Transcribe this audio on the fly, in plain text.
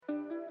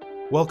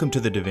Welcome to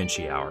the Da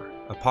Vinci Hour,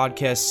 a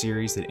podcast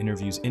series that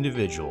interviews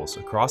individuals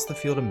across the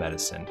field of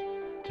medicine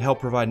to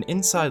help provide an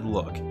inside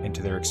look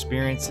into their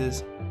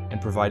experiences and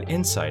provide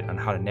insight on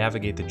how to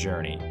navigate the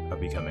journey of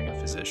becoming a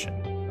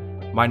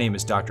physician. My name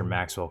is Dr.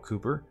 Maxwell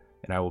Cooper,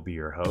 and I will be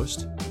your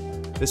host.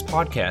 This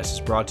podcast is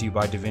brought to you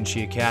by Da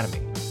Vinci Academy,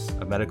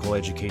 a medical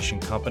education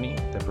company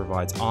that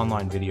provides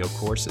online video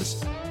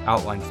courses,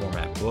 outline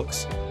format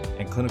books,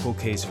 and clinical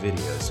case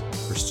videos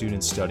for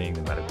students studying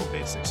the medical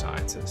basic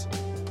sciences.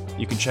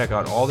 You can check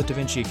out all that Da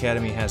Vinci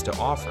Academy has to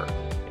offer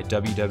at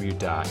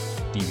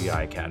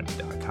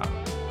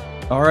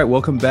www.dviacademy.com. All right,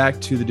 welcome back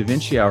to the Da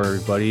Vinci Hour,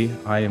 everybody.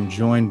 I am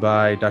joined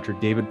by Dr.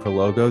 David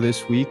Prologo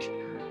this week,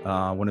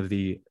 one of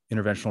the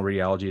interventional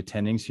radiology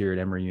attendings here at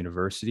Emory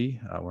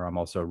University, where I'm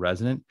also a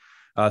resident.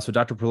 So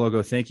Dr.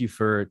 Prologo, thank you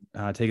for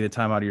taking the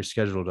time out of your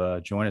schedule to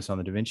join us on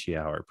the Da Vinci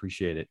Hour.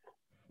 Appreciate it.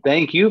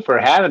 Thank you for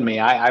having me.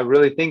 I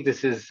really think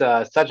this is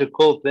such a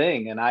cool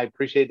thing, and I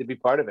appreciate to be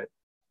part of it.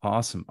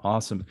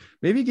 Awesome.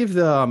 Maybe give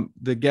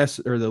the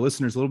guests or the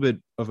listeners a little bit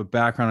of a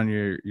background on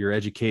your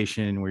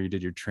education, where you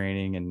did your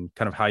training, and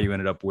kind of how you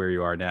ended up where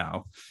you are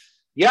now.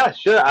 Yeah,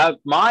 sure.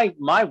 My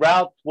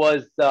route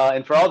was,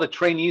 and for all the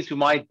trainees who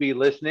might be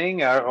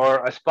listening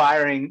or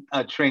aspiring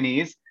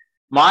trainees,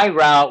 my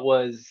route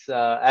was,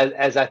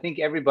 as I think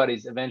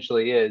everybody's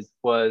eventually is,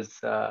 was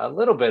a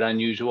little bit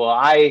unusual.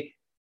 I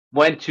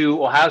went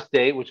to Ohio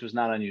State, which was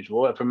not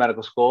unusual for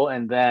medical school.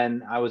 And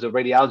then I was a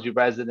radiology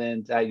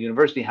resident at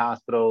University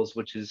Hospitals,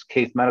 which is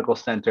Case Medical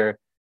Center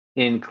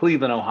in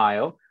Cleveland,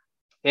 Ohio.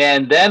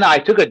 And then I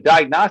took a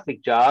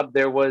diagnostic job.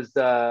 There was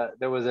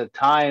a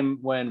time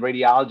when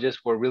radiologists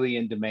were really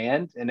in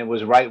demand, and it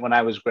was right when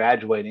I was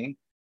graduating.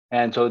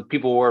 And so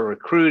people were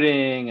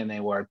recruiting and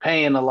they were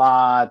paying a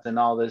lot and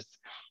all this.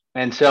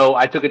 And so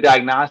I took a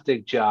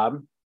diagnostic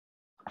job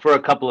for a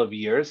couple of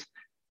years.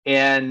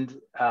 And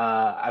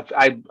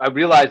I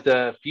realized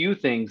a few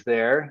things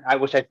there,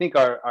 which I think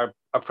are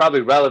probably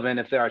relevant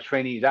if there are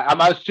trainees.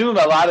 I assume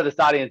a lot of this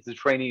audience is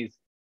trainees,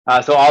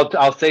 so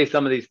I'll say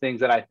some of these things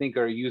that I think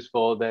are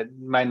useful that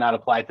might not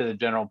apply to the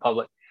general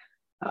public.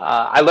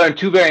 I learned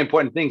two very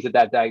important things at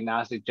that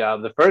diagnostic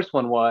job. The first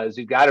one was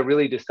you got to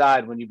really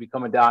decide when you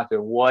become a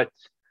doctor what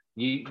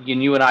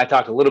you and I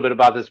talked a little bit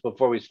about this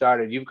before we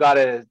started. You've got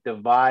to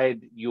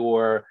divide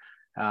your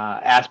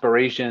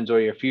aspirations or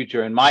your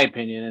future, in my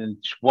opinion, in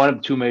one of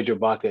two major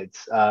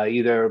buckets,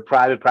 either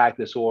private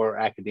practice or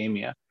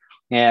academia.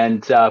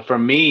 And for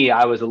me,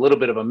 I was a little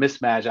bit of a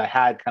mismatch. I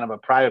had kind of a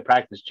private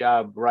practice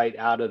job right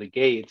out of the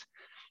gate,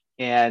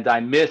 and I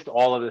missed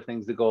all of the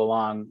things that go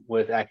along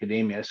with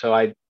academia. So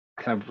I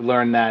kind of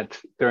learned that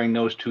during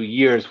those 2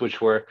 years,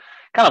 which were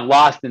kind of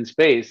lost in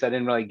space. I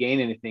didn't really gain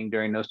anything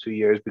during those 2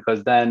 years,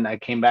 because then I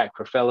came back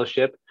for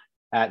fellowship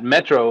at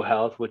Metro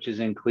Health, which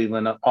is in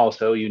Cleveland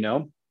also,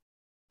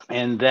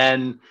 and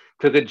then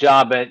took a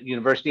job at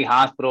University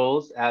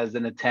Hospitals as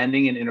an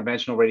attending in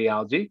interventional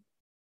radiology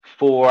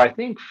for, I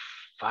think,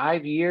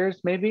 5 years,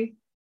 maybe.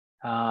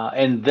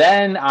 And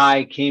then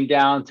I came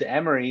down to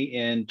Emory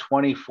in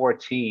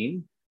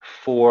 2014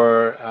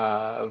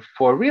 for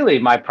really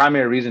my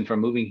primary reason for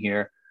moving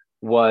here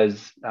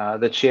was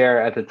the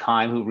chair at the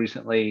time, who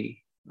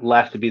recently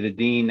left to be the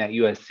dean at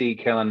USC,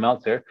 Carolyn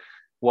Meltzer,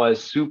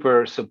 was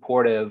super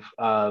supportive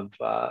of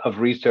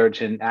research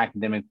and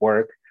academic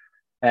work.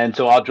 And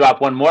so I'll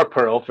drop one more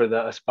pearl for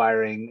the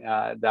aspiring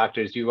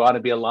doctors. You want to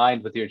be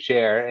aligned with your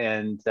chair.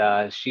 And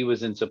she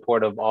was in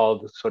support of all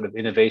the sort of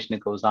innovation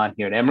that goes on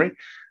here at Emory.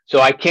 So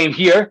I came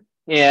here,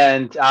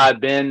 and I've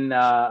been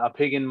a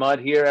pig in mud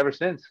here ever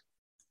since.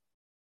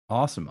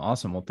 Awesome.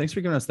 Well, thanks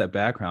for giving us that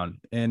background.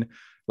 And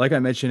like I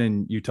mentioned,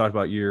 and you talked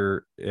about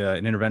you're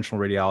an interventional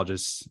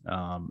radiologist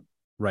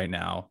right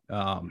now.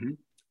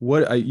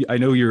 What I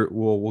know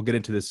we'll get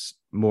into this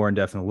more in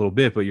depth in a little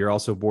bit, but you're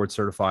also board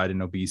certified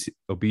in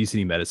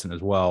obesity medicine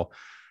as well.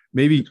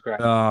 Maybe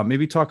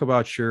talk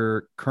about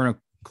your current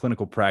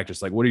clinical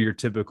practice. Like, what are your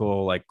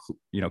typical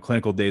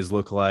clinical days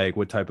look like?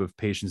 What type of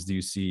patients do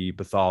you see?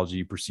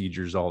 Pathology,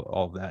 procedures, all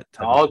of that.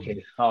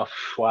 Okay. Oh,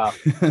 wow.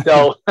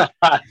 So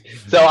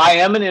I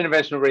am an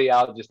interventional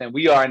radiologist, and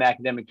we are an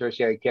academic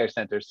tertiary care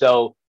center.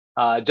 So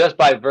just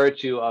by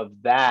virtue of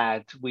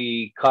that,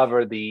 we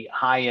cover the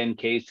high-end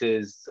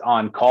cases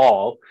on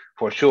call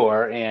for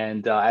sure,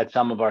 and at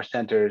some of our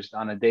centers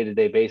on a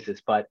day-to-day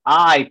basis. But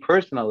I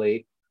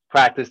personally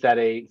practice at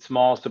a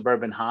small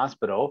suburban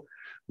hospital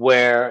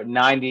where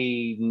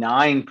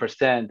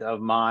 99%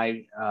 of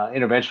my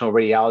interventional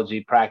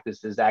radiology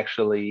practice is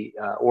actually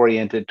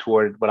oriented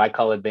toward what I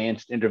call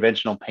advanced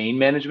interventional pain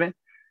management.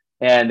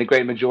 And the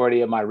great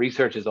majority of my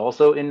research is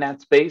also in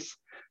that space.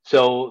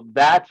 So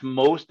that's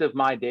most of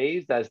my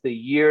days. As the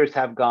years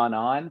have gone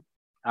on,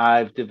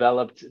 I've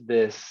developed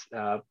this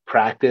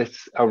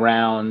practice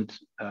around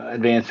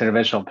advanced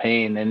interventional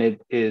pain, and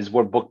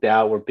we're booked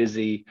out, we're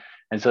busy.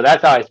 And so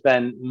that's how I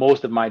spend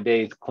most of my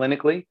days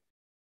clinically.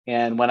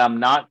 And when I'm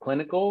not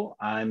clinical,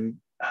 I'm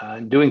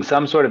doing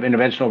some sort of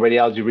interventional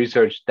radiology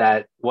research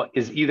that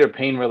is either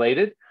pain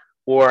related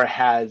or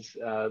has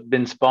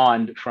been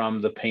spawned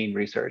from the pain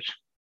research.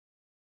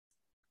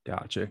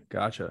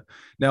 Gotcha.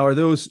 Now, are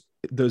those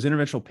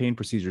interventional pain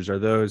procedures, are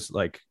those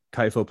like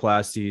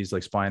kyphoplasties,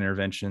 like spine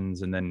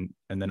interventions, and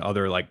then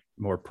other like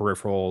more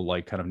peripheral,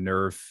 like kind of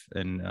nerve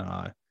and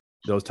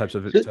those types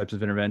of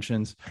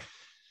interventions?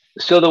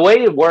 So the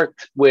way it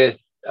worked with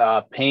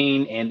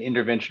pain and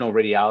interventional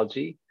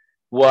radiology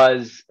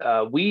was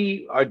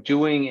we are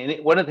doing,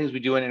 and one of the things we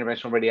do in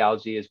interventional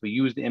radiology is we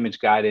use the image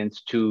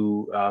guidance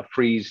to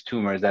freeze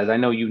tumors, as I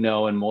know you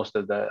know, and most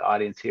of the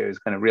audience here is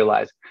going to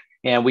realize.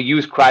 And we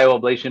use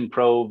cryoablation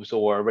probes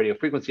or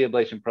radiofrequency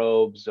ablation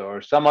probes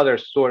or some other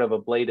sort of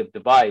ablative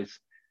device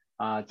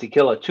to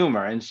kill a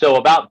tumor. And so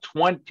about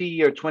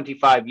 20 or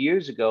 25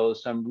 years ago,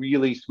 some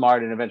really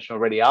smart interventional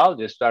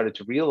radiologists started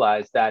to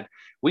realize that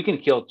we can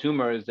kill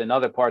tumors in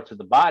other parts of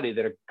the body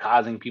that are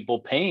causing people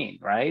pain,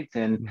 right?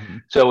 And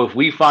so if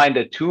we find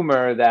a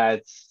tumor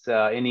that's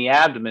in the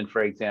abdomen,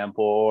 for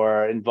example,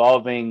 or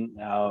involving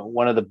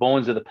one of the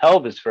bones of the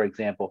pelvis, for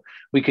example,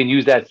 we can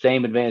use that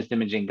same advanced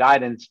imaging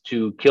guidance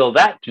to kill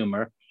that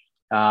tumor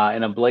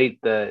and ablate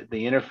the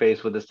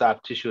interface with the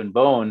soft tissue and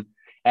bone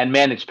and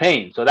manage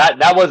pain. So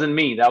that wasn't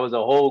me. That was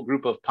a whole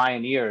group of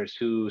pioneers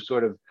who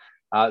sort of,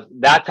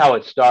 that's how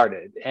it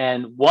started.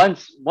 And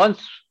once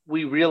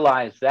we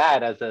realized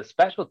that as a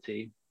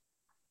specialty,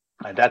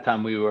 at that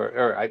time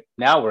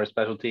now we're a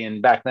specialty,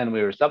 and back then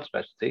we were a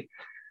subspecialty.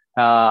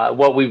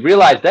 What we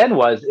realized then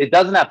was it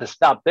doesn't have to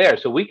stop there.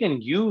 So we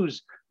can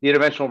use the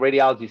interventional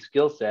radiology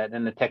skill set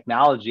and the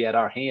technology at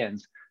our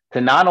hands to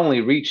not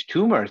only reach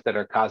tumors that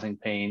are causing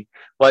pain,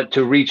 but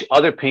to reach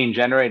other pain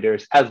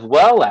generators, as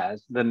well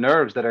as the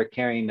nerves that are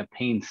carrying the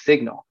pain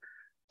signal.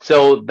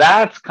 So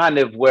that's kind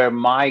of where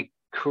my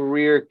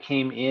career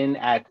came in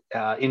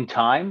in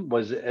time,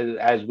 was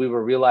as we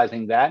were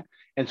realizing that.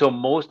 And so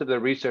most of the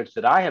research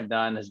that I have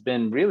done has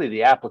been really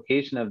the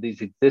application of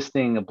these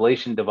existing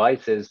ablation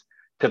devices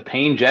to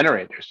pain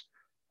generators,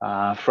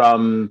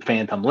 from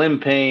phantom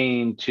limb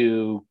pain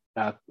to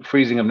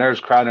freezing of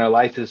nerves,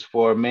 cryoneurolysis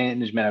for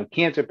management of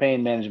cancer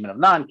pain, management of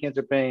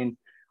non-cancer pain,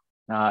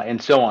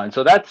 and so on.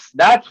 So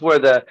that's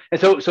where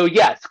so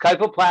yes,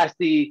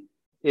 kyphoplasty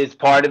is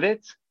part of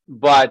it,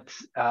 but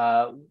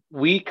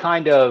we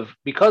kind of,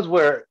 because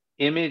we're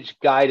image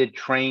guided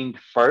trained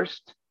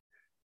first,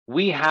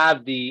 we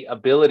have the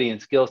ability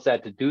and skill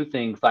set to do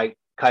things like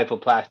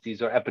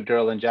kyphoplasties or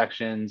epidural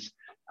injections.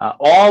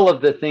 All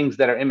of the things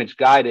that are image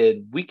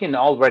guided, we can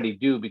already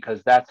do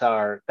because that's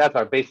our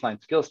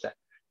baseline skill set.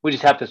 We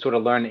just have to sort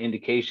of learn the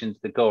indications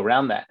that go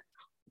around that.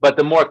 But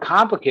the more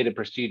complicated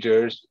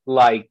procedures,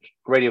 like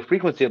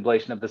radiofrequency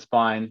ablation of the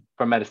spine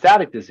for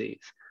metastatic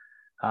disease,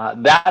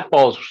 that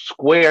falls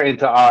square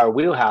into our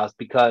wheelhouse,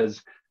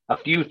 because a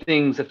few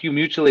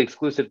mutually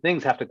exclusive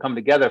things have to come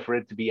together for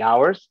it to be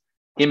ours.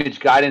 Image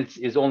guidance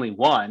is only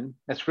one.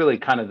 That's really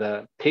kind of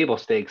the table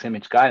stakes,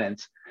 image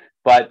guidance.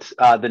 But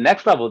the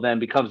next level then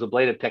becomes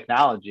ablative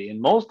technology. And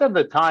most of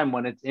the time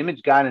when it's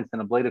image guidance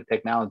and ablative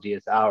technology,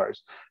 it's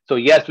ours. So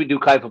yes, we do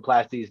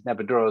kyphoplasties and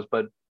epidurals,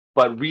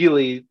 but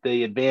really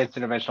the advanced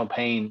interventional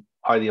pain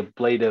are the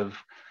ablative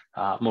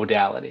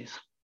modalities.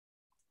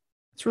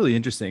 It's really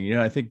interesting.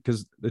 I think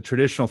because the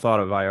traditional thought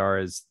of IR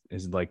is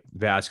like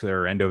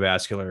vascular or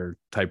endovascular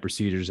type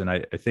procedures. And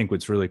I think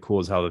what's really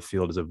cool is how the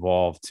field has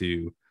evolved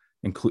to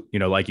include,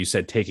 like you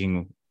said,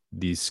 taking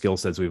these skill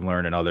sets we've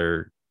learned in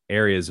other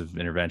areas of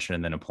intervention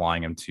and then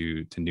applying them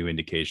to new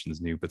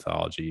indications, new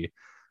pathology.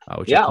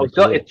 So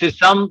cool.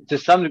 To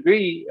some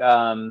degree,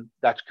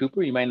 Dr.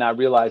 Cooper, you may not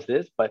realize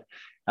this, but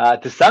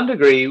to some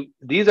degree,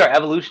 these are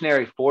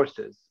evolutionary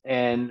forces,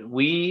 and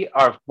we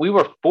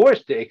were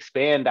forced to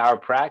expand our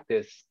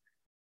practice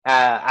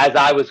as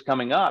I was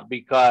coming up,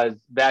 because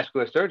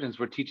vascular surgeons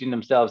were teaching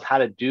themselves how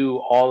to do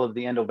all of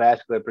the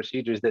endovascular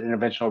procedures that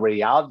interventional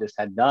radiologists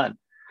had done.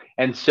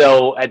 And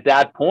so at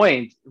that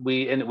point,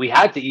 we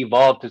had to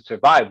evolve to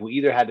survive. We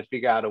either had to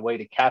figure out a way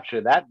to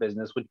capture that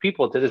business, which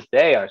people to this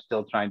day are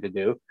still trying to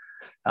do,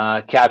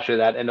 capture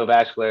that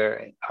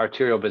endovascular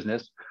arterial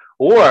business,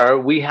 or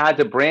we had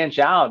to branch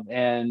out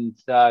and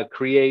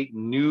create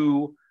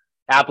new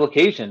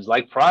applications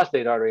like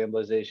prostate artery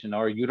embolization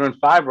or uterine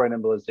fibroid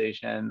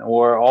embolization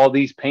or all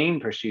these pain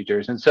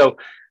procedures. And so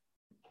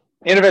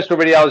interventional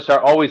radiologists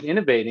are always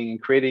innovating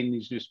and creating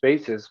these new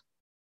spaces,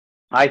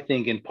 I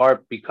think in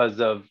part because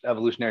of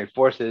evolutionary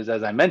forces,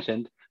 as I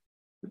mentioned,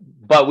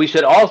 but we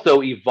should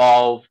also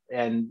evolve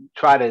and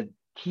try to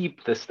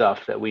keep the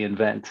stuff that we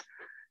invent.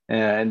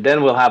 And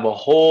then we'll have a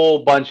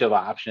whole bunch of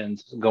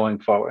options going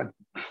forward.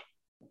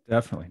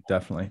 Definitely.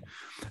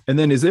 And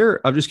then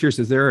I'm just curious,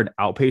 is there an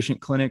outpatient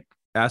clinic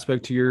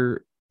aspect to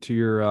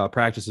your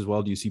practice as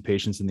well? Do you see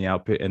patients in the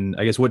outpatient? And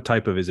I guess what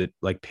type of, is it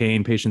like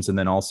pain patients? And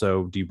then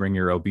also, do you bring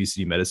your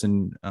obesity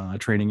medicine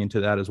training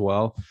into that as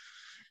well?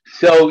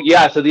 So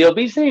the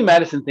obesity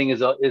medicine thing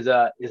is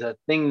a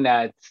thing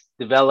that's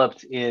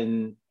developed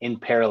in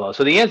parallel.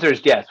 So the answer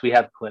is yes, we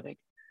have clinic.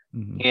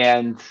 Mm-hmm.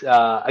 And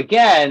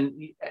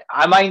again,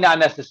 I might not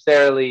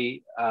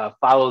necessarily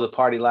follow the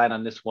party line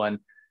on this one.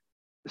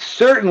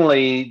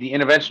 Certainly the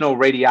interventional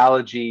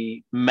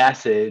radiology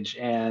message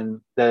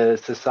and the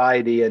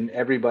society and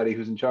everybody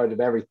who's in charge of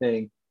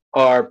everything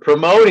are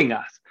promoting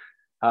us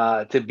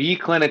to be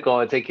clinical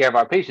and take care of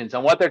our patients.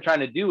 And what they're trying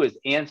to do is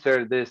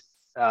answer this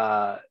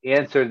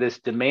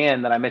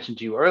demand that I mentioned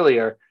to you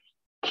earlier: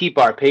 keep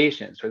our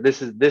patients. Or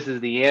this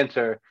is the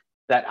answer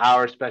that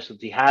our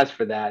specialty has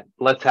for that.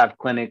 Let's have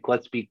clinic.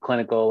 Let's be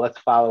clinical. Let's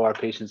follow our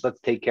patients. Let's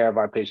take care of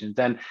our patients.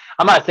 And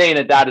I'm not saying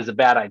that that is a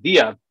bad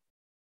idea,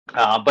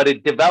 but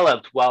it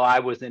developed while I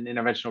was in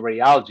interventional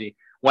radiology.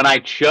 When I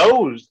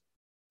chose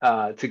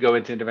to go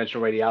into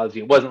interventional radiology,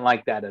 it wasn't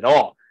like that at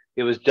all.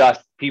 It was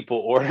just people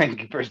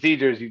ordering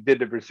procedures. You did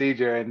the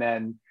procedure, and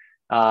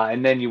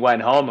then you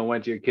went home and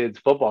went to your kid's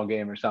football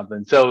game or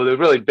something. So they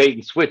really bait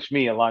and switched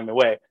me along the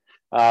way.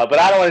 But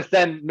I don't want to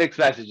send mixed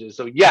messages.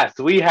 So yes,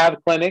 we have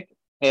clinic,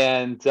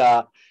 and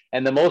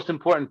the most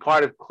important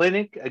part of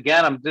clinic,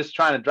 again, I'm just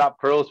trying to drop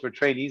pearls for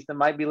trainees that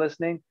might be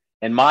listening.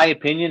 In my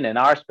opinion, and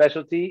our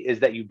specialty, is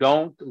that you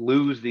don't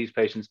lose these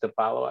patients to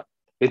follow-up.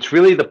 It's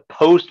really the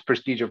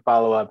post-procedure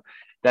follow-up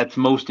that's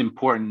most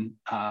important,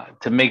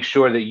 to make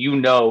sure that you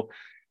know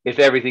if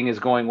everything is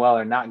going well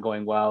or not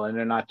going well, and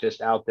they're not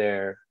just out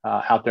there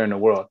in the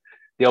world.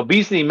 The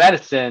obesity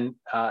medicine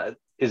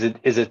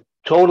is a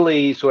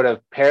totally sort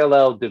of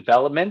parallel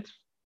development.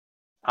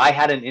 I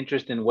had an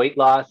interest in weight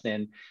loss,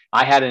 and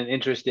I had an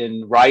interest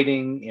in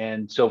writing.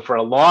 And so for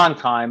a long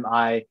time,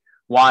 I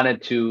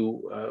wanted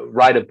to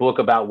write a book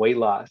about weight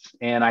loss.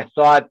 And I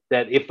thought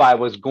that if I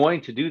was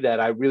going to do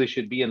that, I really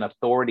should be an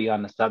authority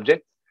on the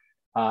subject,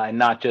 and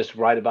not just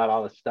write about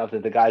all the stuff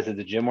that the guys at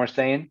the gym were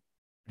saying.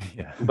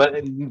 Yeah.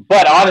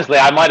 But honestly,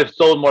 I might have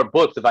sold more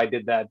books if I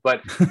did that.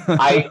 But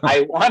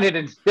I wanted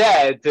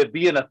instead to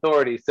be an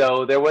authority.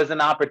 So there was an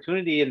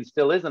opportunity, and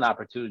still is an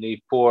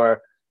opportunity,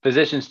 for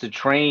physicians to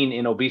train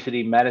in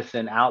obesity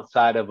medicine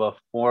outside of a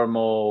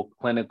formal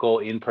clinical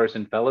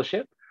in-person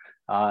fellowship.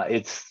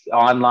 It's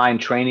online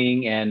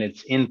training, and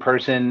it's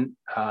in-person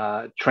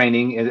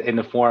training in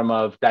the form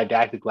of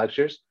didactic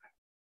lectures.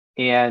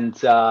 And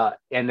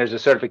there's a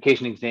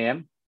certification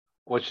exam,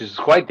 which is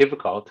quite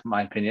difficult, in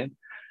my opinion.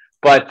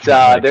 But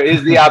there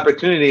is the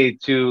opportunity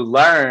to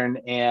learn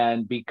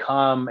and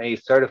become a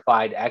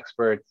certified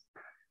expert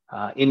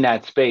in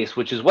that space,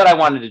 which is what I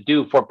wanted to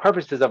do for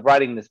purposes of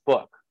writing this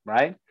book,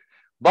 right?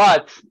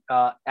 But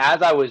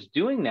as I was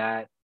doing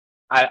that,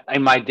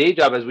 in my day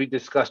job, as we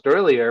discussed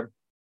earlier,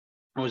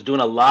 I was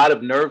doing a lot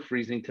of nerve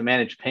freezing to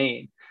manage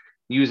pain,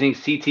 using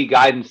CT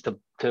guidance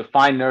to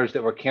find nerves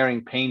that were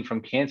carrying pain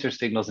from cancer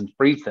signals and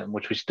freeze them,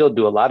 which we still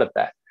do a lot of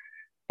that.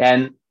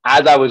 And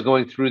as I was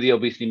going through the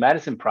obesity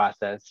medicine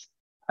process,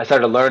 I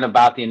started to learn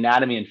about the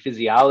anatomy and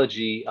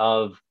physiology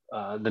of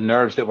the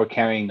nerves that were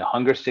carrying the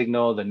hunger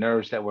signal, the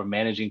nerves that were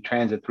managing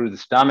transit through the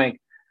stomach,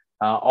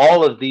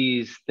 all of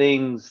these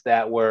things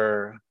that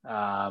were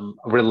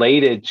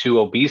related to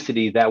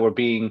obesity that were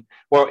being,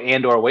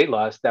 or weight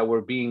loss, that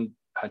were being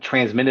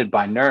transmitted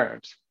by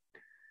nerves.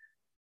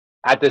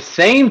 At the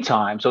same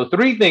time, so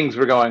three things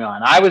were going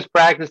on. I was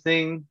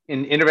practicing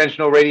in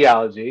interventional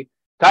radiology.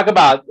 Talk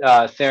about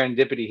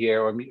serendipity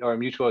here, or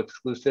mutual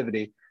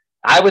exclusivity.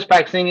 I was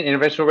practicing in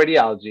interventional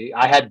radiology.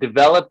 I had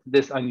developed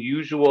this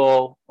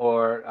unusual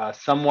or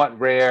somewhat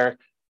rare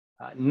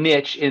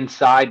niche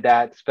inside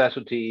that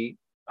specialty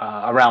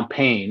around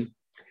pain,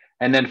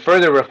 and then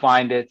further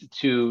refined it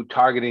to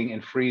targeting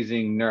and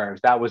freezing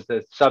nerves. That was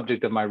the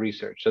subject of my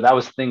research. So that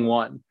was thing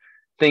one.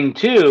 Thing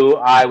two,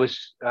 I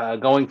was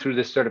going through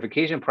this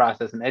certification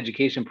process and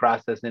education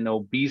process in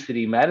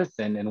obesity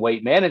medicine and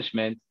weight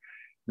management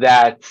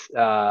that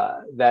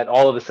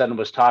all of a sudden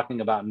was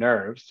talking about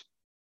nerves.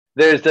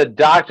 There's a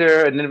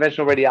doctor, an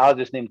interventional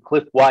radiologist named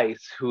Cliff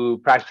Weiss, who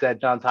practiced at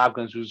Johns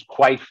Hopkins, who's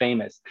quite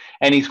famous.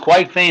 And he's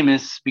quite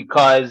famous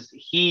because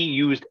he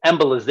used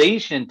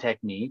embolization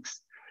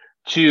techniques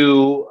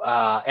to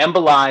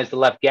embolize the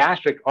left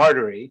gastric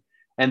artery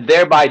and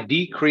thereby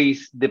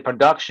decrease the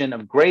production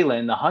of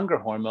ghrelin, the hunger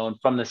hormone,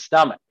 from the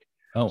stomach.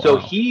 Oh, wow. So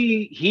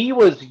he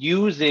was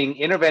using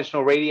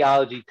interventional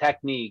radiology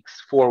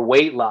techniques for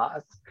weight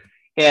loss.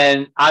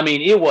 And I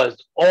mean, it was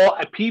all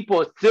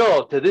people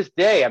still to this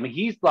day. I mean,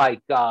 he's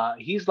like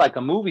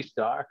a movie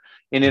star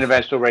in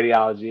interventional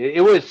radiology.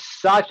 It was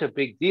such a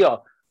big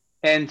deal.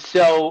 And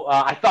so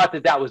I thought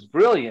that was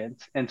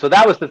brilliant. And so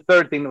that was the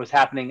third thing that was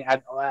happening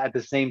at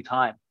the same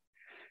time.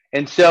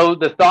 And so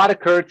the thought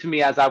occurred to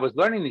me as I was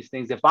learning these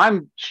things: if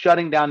I'm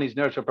shutting down these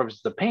nerves for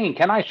purposes of pain,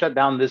 can I shut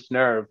down this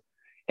nerve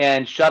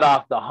and shut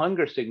off the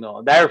hunger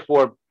signal?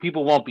 Therefore,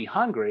 people won't be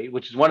hungry,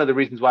 which is one of the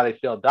reasons why they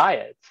fail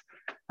diets.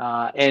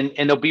 And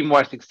they'll be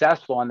more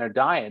successful on their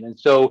diet. And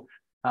so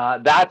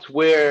that's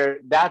where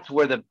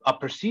a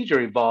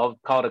procedure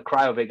evolved called a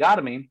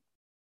cryovagotomy,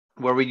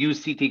 where we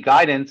use CT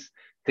guidance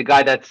to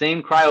guide that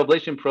same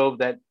cryoablation probe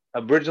that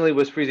originally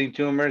was freezing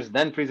tumors,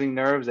 then freezing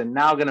nerves, and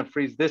now going to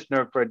freeze this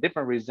nerve for a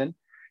different reason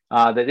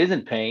that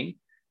isn't pain.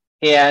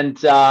 And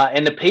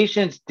the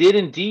patients did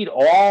indeed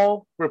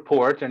all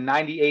report, or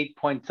 98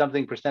 point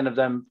something % of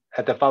them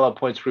at the follow-up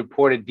points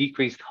reported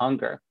decreased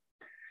hunger.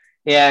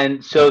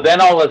 And so then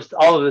all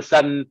of a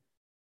sudden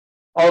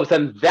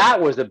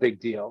that was a big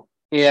deal.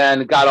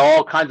 and got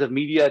all kinds of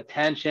media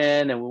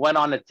attention, and we went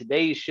on the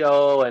Today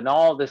Show and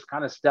all this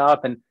kind of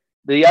stuff. And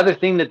the other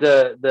thing that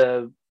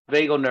the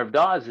vagal nerve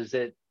does is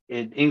it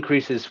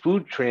increases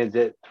food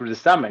transit through the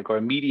stomach, or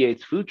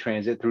mediates food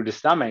transit through the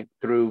stomach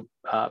through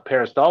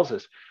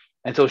peristalsis.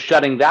 And so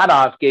shutting that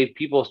off gave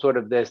people sort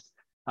of this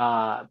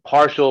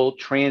partial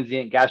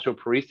transient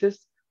gastroparesis.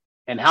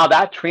 And how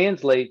that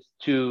translates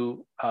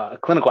to a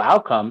clinical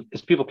outcome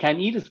is people can't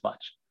eat as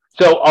much.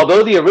 So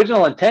although the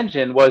original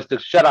intention was to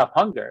shut off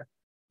hunger,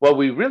 what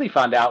we really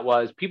found out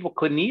was people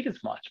couldn't eat as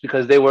much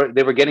because they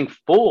were getting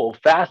full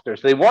faster.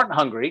 So they weren't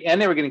hungry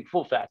and they were getting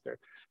full faster.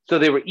 So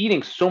they were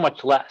eating so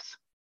much less.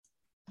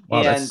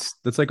 Wow,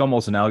 that's like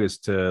almost analogous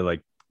to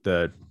like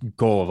the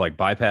goal of like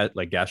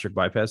gastric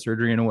bypass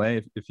surgery in a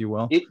way, if you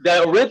will.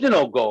 The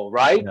original goal,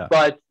 right? Yeah.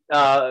 But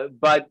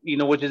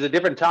which is a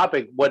different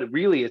topic, what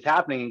really is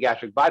happening in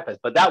gastric bypass.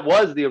 But that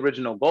was the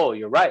original goal.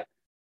 You're right.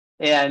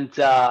 And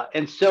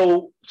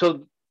so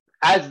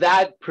as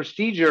that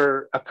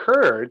procedure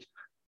occurred,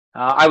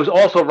 I was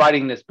also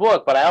writing this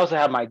book, but I also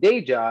had my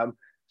day job.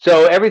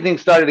 So everything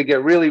started to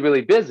get really,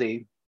 really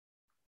busy.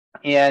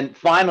 And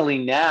finally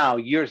now,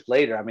 years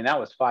later, I mean, that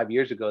was 5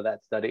 years ago,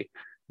 that study.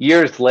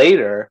 Years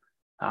later,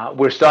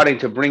 we're starting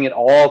to bring it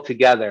all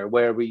together,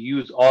 where we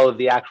use all of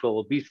the actual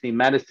obesity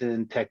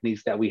medicine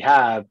techniques that we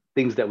have,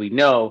 things that we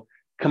know,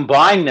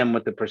 combine them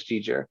with the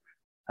procedure,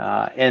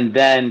 and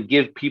then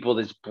give people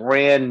this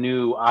brand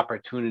new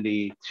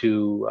opportunity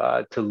to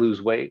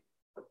lose weight.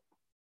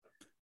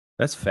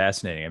 That's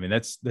fascinating. I mean,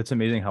 that's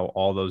amazing how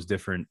all those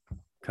different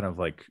kind of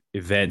like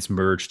events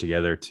merge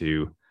together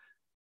to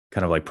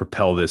kind of like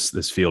propel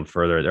this field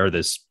further, or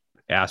this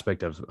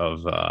aspect of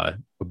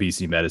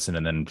obesity medicine,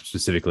 and then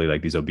specifically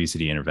like these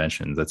obesity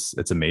interventions.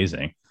 It's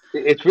amazing.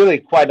 It's really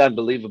quite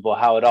unbelievable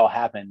how it all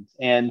happened.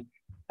 And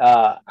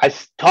I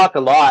talk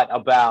a lot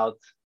about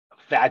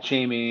fat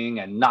shaming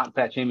and not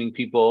fat shaming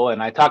people,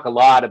 and I talk a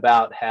lot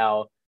about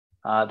how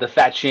the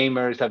fat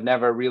shamers have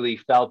never really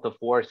felt the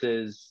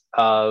forces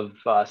of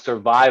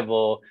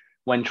survival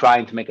when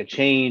trying to make a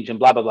change, and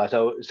blah blah blah.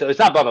 So it's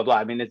not blah blah blah.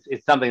 I mean,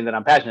 it's something that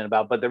I'm passionate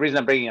about. But the reason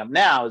I'm bringing it up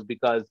now is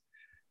because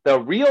the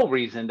real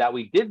reason that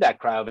we did that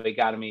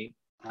cryovagotomy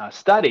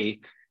study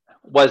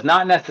was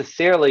not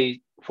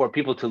necessarily for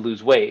people to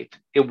lose weight.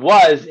 It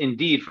was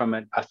indeed from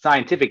a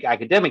scientific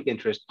academic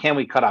interest. Can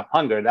we cut off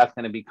hunger? That's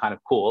going to be kind of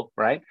cool,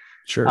 right?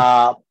 Sure.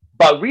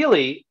 But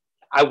really,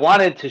 I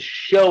wanted to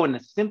show in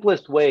the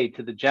simplest way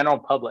to the general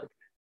public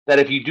that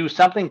if you do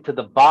something to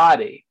the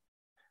body,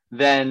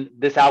 then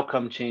this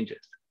outcome changes.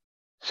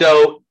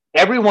 So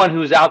everyone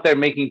who's out there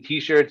making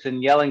T-shirts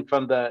and yelling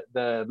from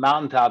the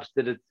mountaintops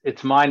that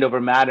it's mind over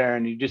matter,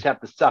 and you just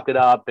have to suck it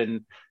up,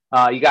 and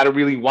you got to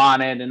really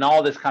want it, and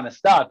all this kind of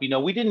stuff.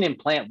 We didn't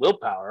implant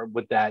willpower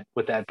with that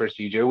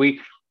procedure.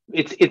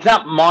 It's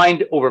not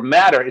mind over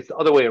matter. It's the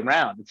other way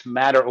around. It's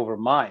matter over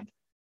mind.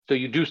 So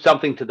you do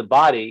something to the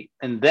body,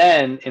 and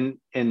then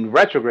in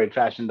retrograde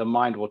fashion, the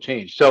mind will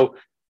change. So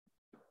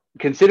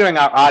considering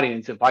our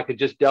audience, if I could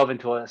just delve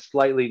into a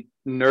slightly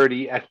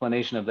nerdy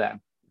explanation of that.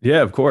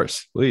 Yeah, of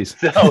course, please.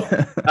 So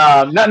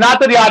not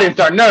that the audience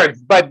are nerds,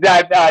 but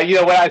that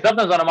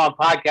sometimes when I'm on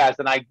podcasts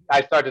and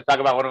I start to talk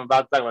about what I'm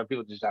about to talk about,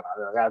 people just shut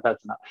up.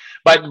 That's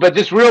enough. But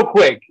just real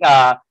quick,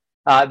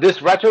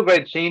 this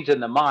retrograde change in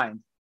the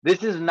mind,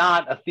 this is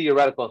not a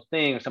theoretical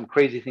thing or some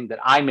crazy thing that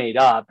I made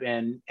up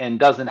and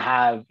doesn't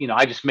have,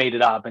 I just made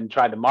it up and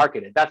tried to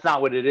market it. That's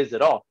not what it is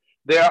at all.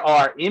 There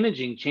are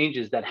imaging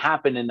changes that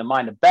happen in the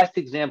mind. The best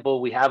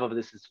example we have of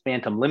this is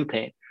phantom limb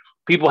pain.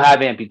 People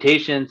have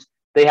amputations.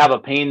 They have a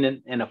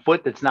pain in a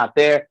foot that's not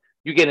there.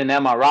 You get an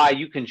MRI.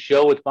 You can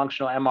show with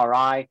functional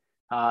MRI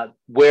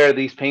where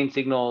these pain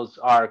signals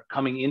are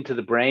coming into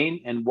the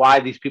brain and why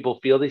these people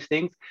feel these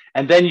things.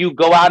 And then you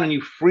go out and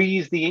you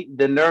freeze the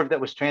nerve that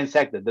was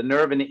transected, the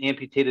nerve in the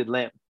amputated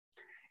limb.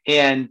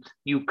 And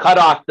you cut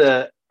off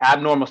the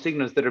abnormal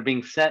signals that are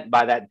being sent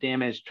by that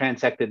damaged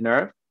transected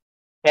nerve.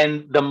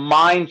 And the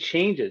mind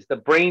changes, the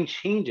brain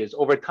changes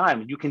over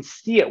time. You can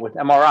see it with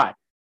MRI.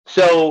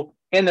 So,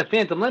 and the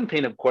phantom limb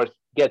pain, of course,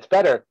 gets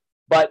better,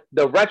 but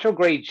the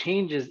retrograde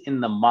changes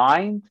in the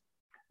mind,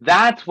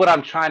 that's what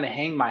I'm trying to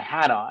hang my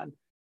hat on.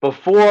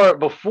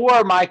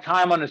 Before my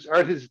time on this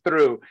earth is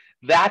through,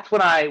 that's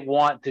what I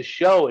want to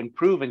show and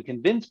prove and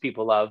convince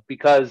people of,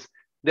 because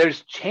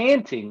there's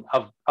chanting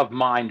of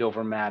mind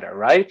over matter,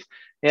 right?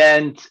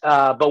 And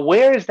but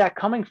where is that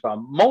coming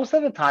from? Most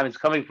of the time it's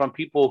coming from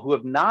people who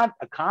have not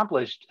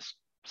accomplished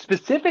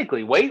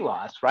specifically weight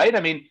loss, right?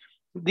 I mean,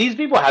 these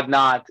people have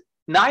not.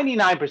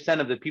 99%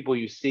 of the people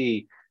you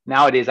see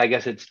nowadays, I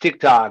guess it's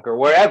TikTok or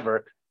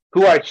wherever,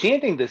 who are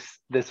chanting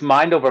this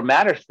mind over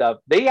matter stuff,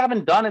 they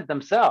haven't done it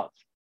themselves.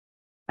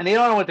 And they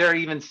don't know what they're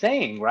even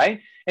saying, right?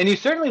 And you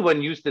certainly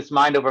wouldn't use this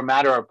mind over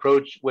matter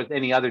approach with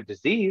any other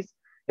disease.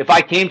 If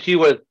I came to you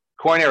with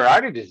coronary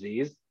artery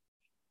disease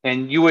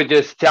and you would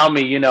just tell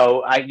me,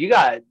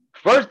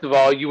 first of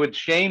all, you would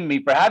shame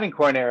me for having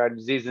coronary artery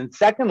disease. And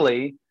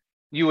secondly,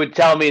 you would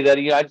tell me that,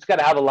 I just got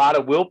to have a lot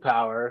of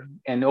willpower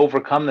and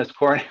overcome this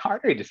coronary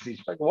artery disease.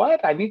 Like,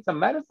 what? I need some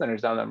medicine or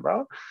something,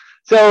 bro.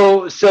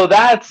 So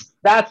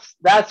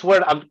that's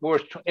where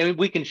and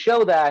we can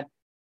show that,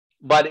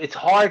 but it's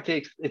hard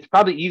to. It's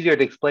probably easier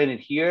to explain it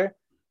here.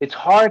 It's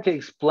hard to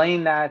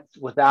explain that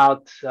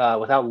without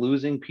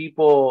losing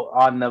people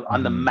on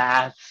the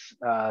mass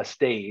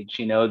stage.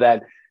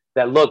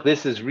 That look,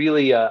 this is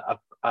really a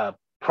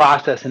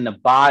process in the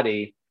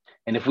body,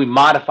 and if we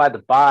modify the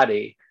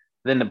body,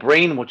 then the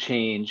brain will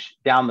change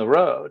down the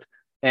road.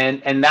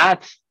 And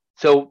that's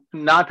so,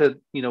 not to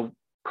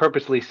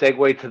purposely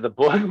segue to the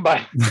book,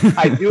 but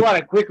I do want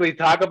to quickly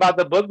talk about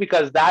the book,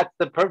 because that's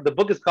the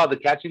book is called The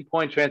Catching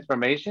Point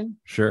Transformation.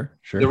 Sure.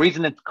 The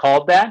reason it's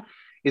called that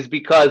is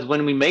because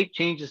when we make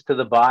changes to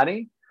the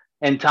body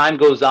and time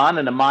goes on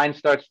and the mind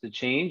starts to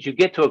change, you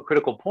get to a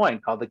critical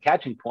point called the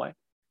catching point.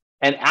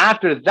 And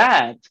after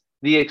that,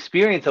 the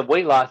experience of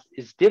weight loss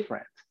is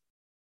different,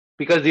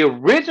 because the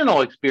original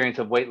experience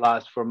of weight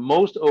loss for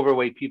most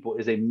overweight people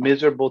is a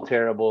miserable,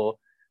 terrible,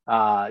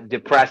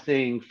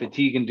 depressing,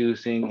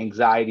 fatigue-inducing,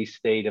 anxiety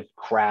state of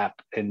crap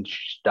and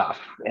stuff,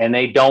 and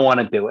they don't want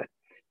to do it.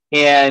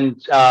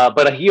 And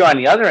but here on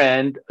the other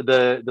end,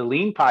 the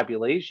lean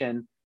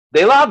population,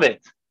 they love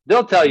it.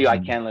 They'll tell you, I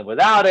can't live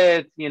without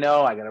it. I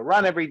got to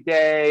run every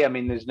day. I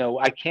mean,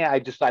 I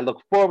can't. I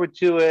look forward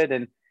to it.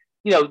 And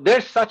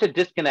there's such a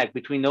disconnect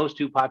between those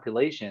two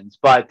populations.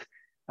 But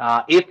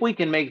if we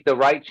can make the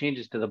right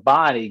changes to the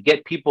body,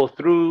 get people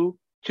through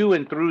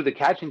the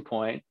catching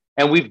point,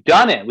 and we've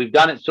done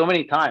it so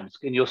many times,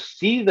 and you'll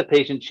see the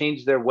patient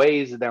change their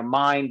ways, their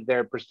mind,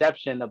 their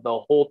perception of the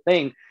whole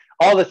thing.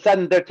 All of a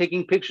sudden, they're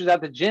taking pictures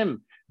at the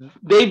gym.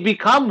 They've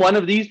become one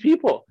of these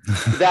people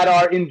that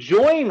are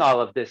enjoying all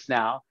of this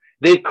now.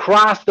 They've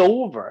crossed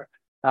over,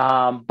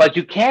 but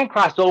you can't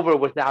cross over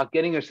without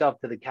getting yourself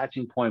to the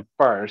catching point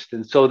first.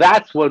 And so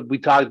that's what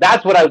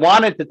I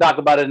wanted to talk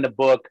about in the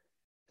book.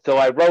 So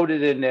I wrote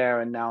it in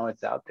there, and now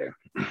it's out there.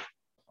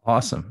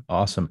 Awesome.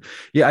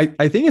 Yeah,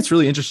 I think it's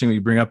really interesting what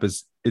you bring up.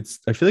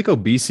 I feel like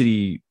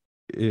obesity,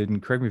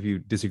 and correct me if you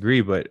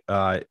disagree, but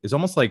it's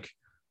almost like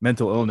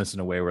mental illness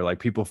in a way, where like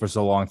people for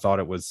so long thought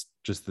it was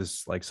just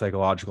this like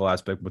psychological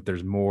aspect, but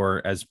there's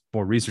more. As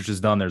more research is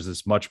done, there's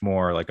this much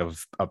more like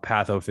of a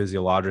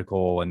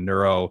pathophysiological and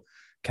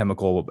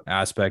neurochemical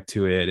aspect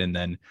to it. And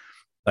then,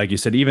 like you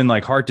said, even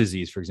like heart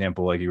disease, for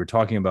example, like you were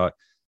talking about,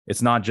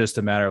 it's not just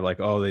a matter of like,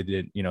 oh, they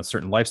did,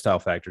 certain lifestyle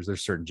factors.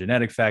 There's certain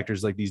genetic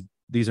factors. Like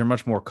these are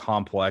much more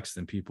complex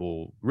than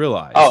people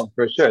realize. Oh,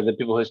 for sure. The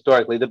people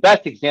historically, the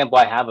best example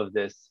I have of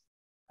this,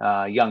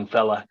 young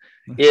fella,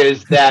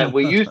 is that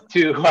we used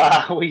to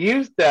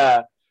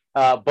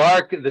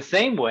bark the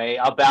same way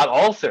about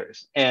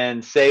ulcers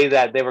and say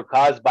that they were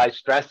caused by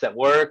stress at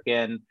work,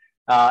 and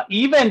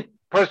even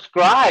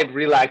prescribe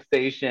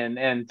relaxation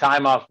and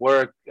time off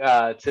work.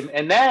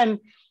 And then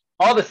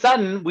all of a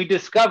sudden we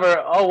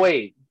discover, oh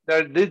wait,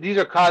 these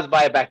are caused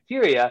by a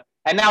bacteria,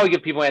 and now we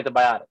give people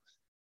antibiotics,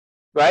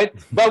 right?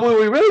 But what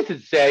we really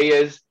should say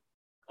is,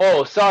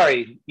 oh,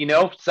 sorry,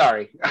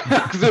 sorry.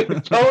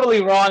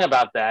 Totally wrong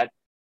about that.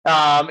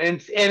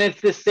 And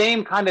it's the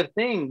same kind of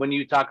thing when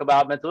you talk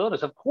about mental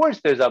illness. Of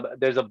course, there's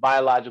a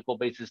biological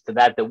basis to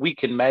that we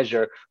can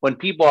measure when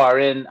people are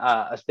in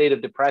a state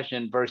of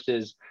depression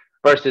versus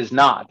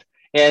not.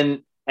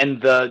 And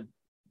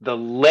the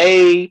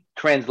lay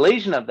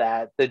translation of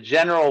that, the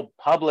general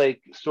public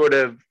sort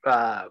of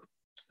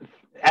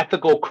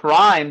ethical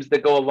crimes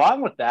that go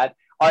along with that,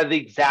 are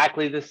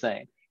exactly the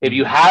same. If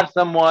you have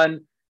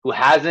someone who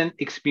hasn't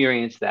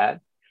experienced that,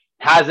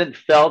 hasn't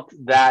felt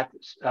that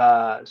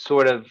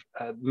sort of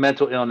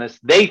mental illness,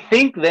 they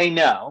think they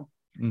know,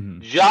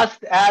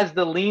 just as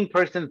the lean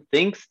person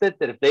thinks that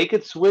if they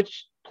could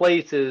switch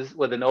places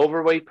with an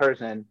overweight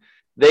person,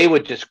 they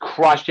would just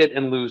crush it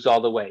and lose all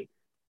the weight.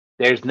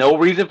 There's no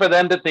reason for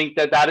them to think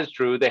that is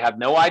true. They have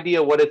no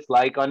idea what it's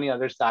like on the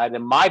other side.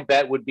 And my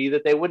bet would be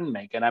that they wouldn't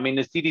make it. I mean,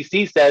 the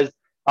CDC says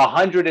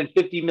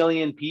 150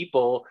 million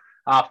people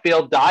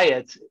failed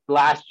diets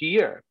last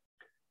year.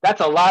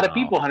 That's a lot of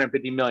people,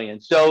 150 million.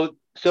 So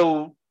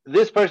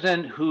this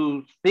person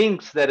who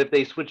thinks that if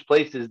they switch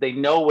places, they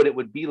know what it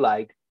would be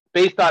like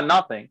based on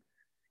nothing,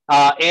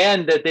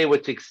 and that they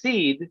would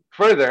succeed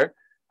further,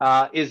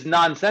 is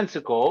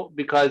nonsensical,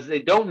 because they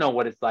don't know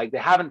what it's like. They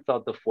haven't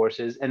felt the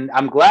forces. And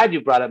I'm glad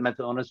you brought up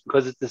mental illness,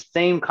 because it's the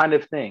same kind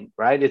of thing,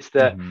 right? It's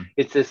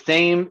the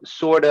same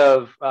sort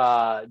of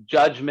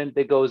judgment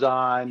that goes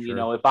on.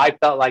 Sure. If I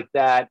felt like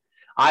that,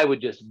 I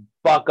would just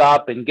buck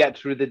up and get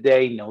through the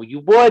day. No, you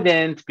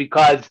wouldn't,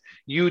 because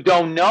you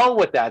don't know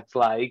what that's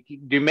like.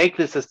 You make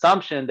this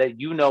assumption that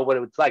you know what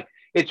it's like.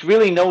 It's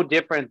really no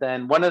different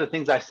than one of the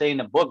things I say in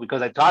the book,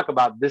 because I talk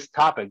about this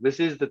topic. This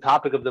is the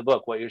topic of the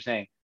book, what you're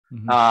saying.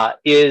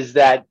 Is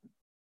that,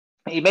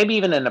 maybe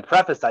even in the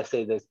preface I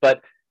say this,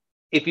 but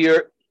if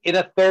you're in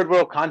a third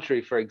world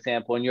country, for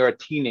example, and you're a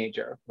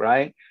teenager,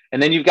 right?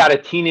 And then you've got a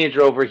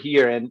teenager over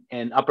here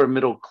in upper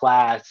middle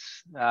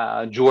class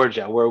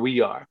Georgia, where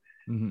we are.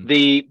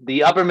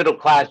 The upper middle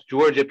class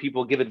Georgia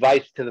people give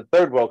advice to the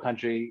third world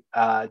country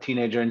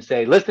teenager and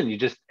say, listen, you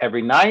just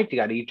every night, you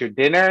got to eat your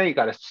dinner, you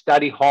got to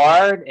study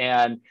hard,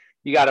 and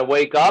You got to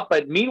wake up.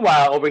 But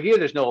meanwhile, over here,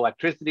 there's no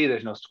electricity,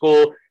 there's no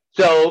school.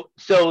 So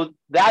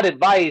that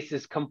advice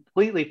is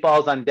completely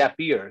falls on deaf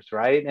ears,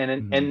 right?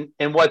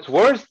 And what's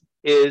worse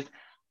is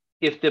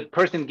if the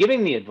person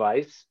giving the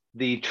advice,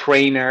 the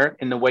trainer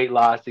in the weight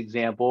loss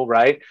example,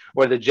 right,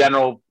 or the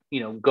general,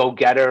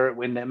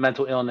 go-getter in the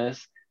mental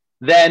illness,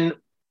 then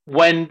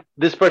when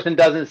this person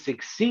doesn't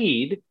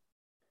succeed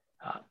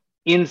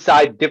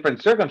inside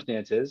different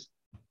circumstances,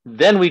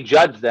 then we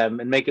judge them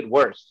and make it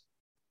worse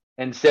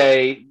and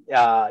say,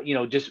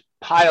 just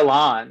pile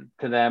on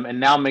to them and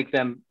now make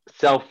them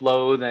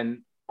self-loathe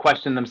and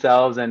question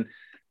themselves and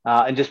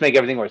just make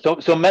everything worse.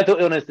 So mental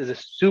illness is a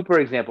super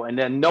example. And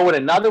then know what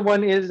another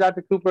one is,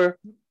 Dr. Cooper?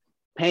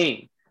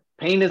 Pain.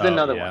 Pain is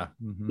another one.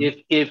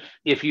 Mm-hmm.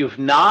 If you've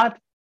not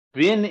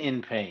been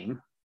in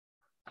pain,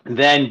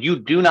 then you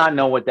do not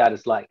know what that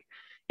is like.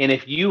 And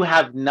if you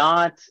have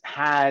not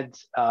had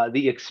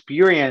the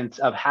experience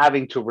of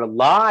having to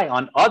rely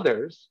on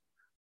others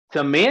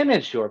to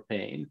manage your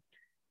pain,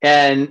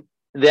 and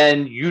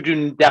then you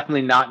do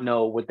definitely not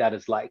know what that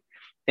is like.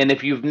 And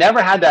if you've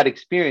never had that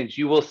experience,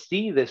 you will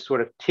see this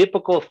sort of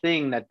typical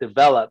thing that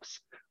develops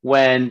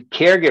when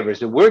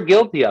caregivers, and we're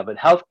guilty of it,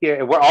 healthcare,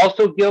 and we're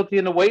also guilty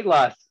in the weight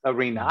loss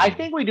arena. I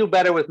think we do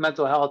better with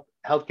mental health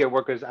healthcare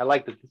workers. I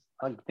like to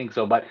think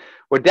so, but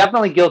we're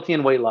definitely guilty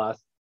in weight loss.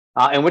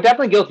 And we're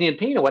definitely guilty in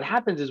pain. And what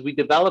happens is we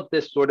develop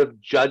this sort of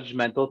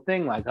judgmental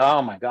thing like,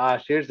 oh my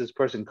gosh, here's this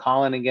person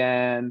calling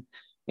again.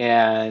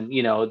 And,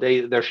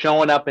 they're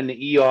showing up in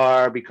the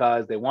ER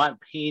because they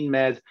want pain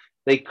meds.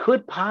 They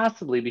could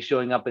possibly be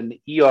showing up in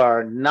the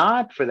ER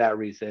not for that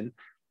reason,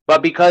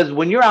 but because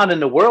when you're out in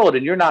the world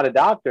and you're not a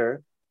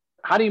doctor,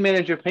 how do you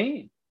manage your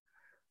pain?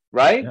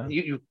 Right? Yeah.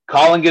 You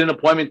call and get an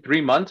appointment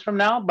 3 months from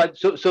now. But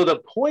so the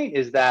point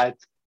is that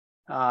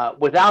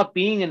without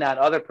being in that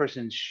other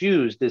person's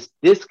shoes, this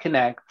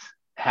disconnect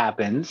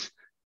happens.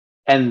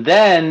 And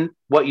then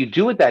what you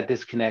do with that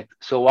disconnect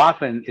so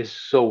often is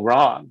so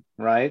wrong,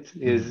 right?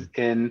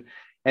 And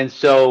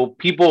so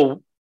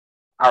people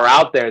are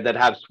out there that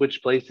have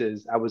switched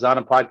places. I was on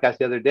a podcast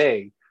the other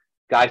day.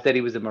 Guy said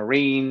he was a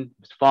Marine,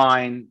 was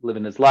fine,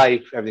 living his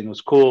life, everything was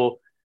cool,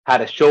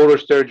 had a shoulder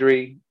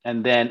surgery,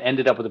 and then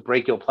ended up with a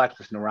brachial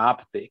plexus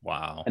neuropathy.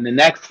 Wow. And the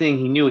next thing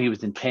he knew, he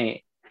was in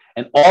pain.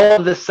 And all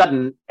of a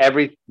sudden,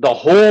 the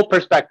whole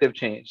perspective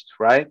changed,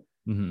 right?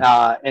 Mm-hmm.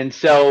 And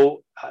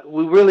so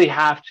we really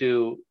have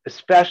to,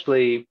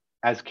 especially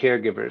as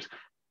caregivers,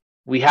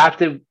 we have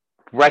to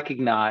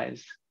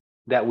recognize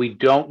that we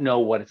don't know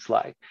what it's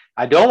like.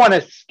 I don't want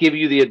to give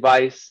you the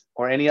advice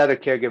or any other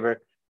caregiver,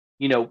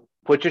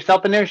 put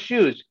yourself in their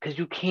shoes, because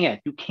you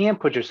can't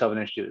put yourself in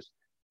their shoes.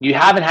 You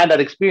haven't had that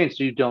experience,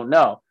 so you don't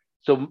know.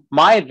 So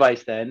my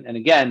advice then, and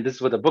again, this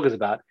is what the book is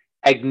about,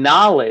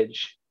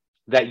 acknowledge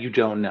that you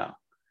don't know.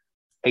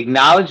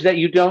 Acknowledge that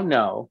you don't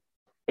know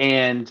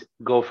and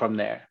go from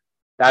there.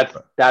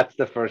 That's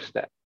the first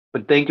step.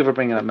 But thank you for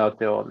bringing up mental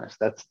illness.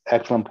 That's an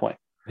excellent point.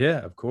 Yeah,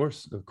 of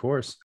course.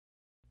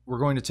 We're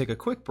going to take a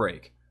quick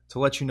break to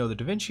let you know the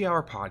Da Vinci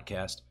Hour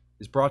podcast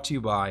is brought to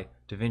you by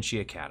Da Vinci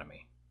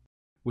Academy,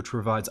 which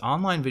provides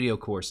online video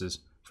courses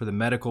for the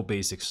medical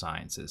basic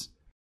sciences.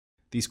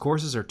 These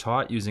courses are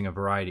taught using a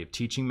variety of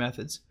teaching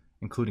methods,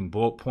 including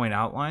bullet point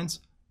outlines,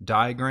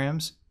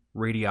 diagrams,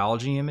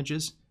 radiology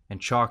images, and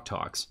chalk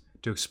talks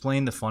to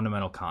explain the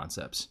fundamental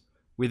concepts.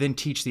 We then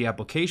teach the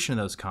application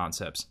of those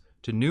concepts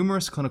to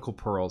numerous clinical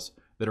pearls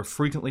that are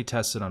frequently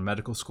tested on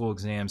medical school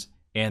exams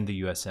and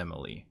the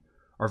USMLE.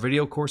 Our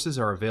video courses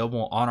are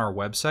available on our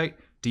website,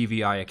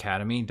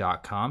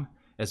 dviacademy.com,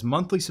 as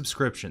monthly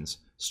subscriptions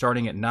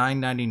starting at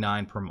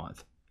 $9.99 per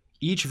month.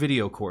 Each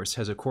video course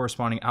has a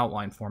corresponding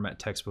outline format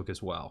textbook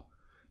as well.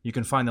 You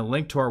can find the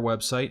link to our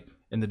website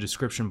in the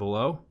description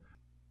below.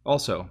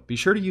 Also, be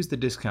sure to use the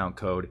discount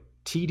code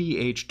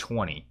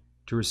TDH20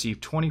 to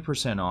receive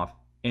 20% off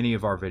any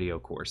of our video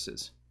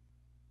courses.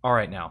 All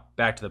right, now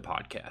back to the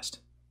podcast.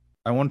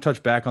 I want to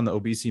touch back on the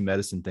obesity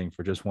medicine thing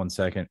for just 1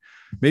 second.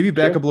 Maybe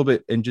back up a little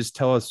bit and just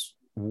tell us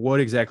what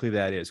exactly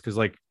that is. Because,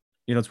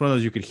 it's one of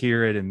those you could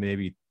hear it and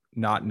maybe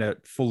not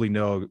fully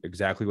know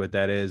exactly what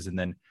that is. And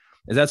then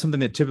is that something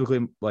that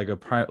typically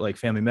like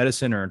family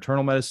medicine or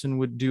internal medicine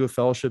would do a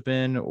fellowship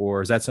in?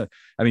 Or is that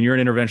you're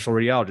an interventional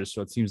radiologist,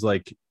 so it seems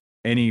like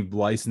any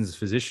licensed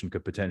physician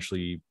could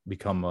potentially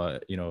become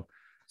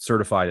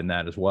certified in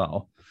that as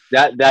well.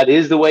 That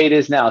is the way it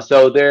is now.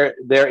 So there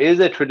is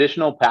a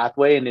traditional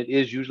pathway, and it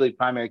is usually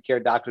primary care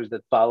doctors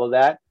that follow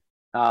that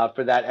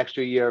for that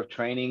extra year of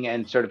training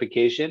and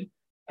certification.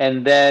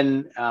 And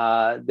then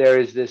there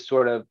is this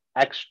sort of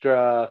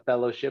extra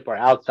fellowship or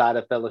outside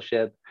of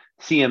fellowship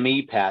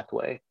CME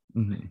pathway.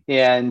 Mm-hmm.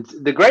 And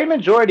the great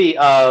majority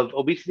of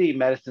obesity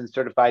medicine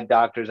certified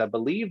doctors, I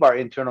believe, are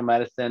internal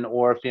medicine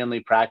or family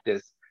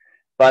practice.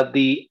 But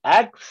the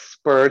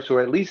experts,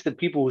 or at least the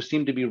people who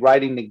seem to be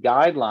writing the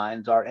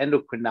guidelines, are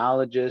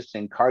endocrinologists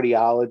and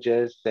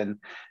cardiologists, and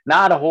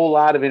not a whole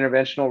lot of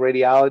interventional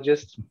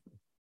radiologists,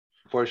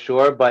 for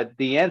sure. But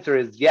the answer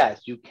is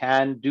yes, you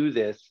can do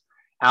this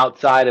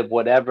outside of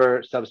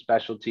whatever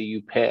subspecialty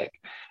you pick.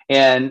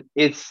 And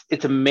it's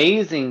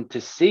amazing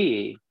to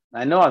see.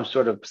 I know I'm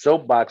sort of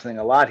soapboxing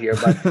a lot here,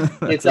 but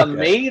it's okay.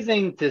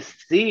 amazing to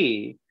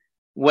see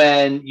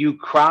when you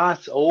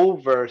cross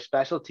over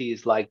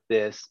specialties like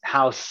this,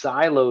 how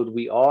siloed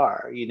we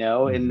are,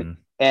 Mm-hmm.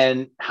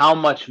 and how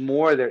much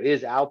more there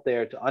is out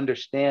there to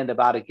understand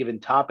about a given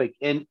topic.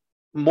 And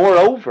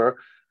moreover,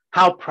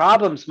 how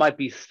problems might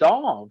be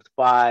solved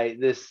by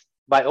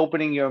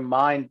opening your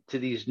mind to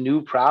these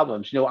new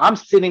problems. I'm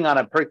sitting on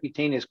a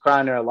percutaneous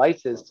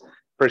cryoneurolysis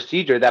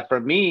procedure that for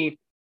me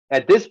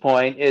at this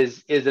point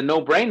is a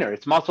no-brainer.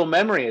 It's muscle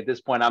memory at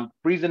this point. I'm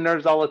freezing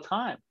nerves all the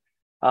time.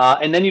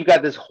 And then you've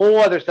got this whole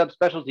other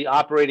subspecialty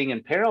operating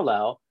in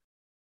parallel,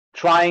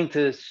 trying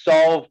to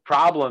solve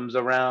problems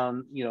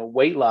around,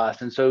 weight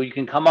loss. And so you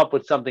can come up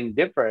with something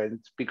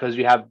different because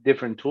you have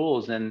different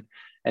tools, and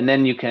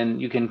then you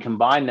can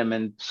combine them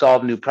and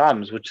solve new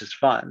problems, which is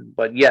fun.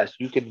 But yes,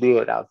 you could do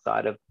it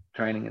outside of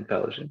training and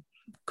fellowship.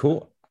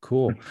 Cool.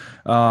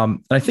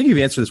 And I think you've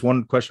answered this.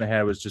 One question I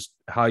had was just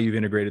how you've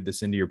integrated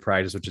this into your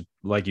practice, which is,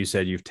 like you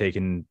said, you've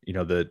taken,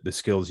 the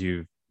skills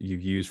you've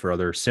used for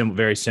other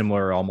very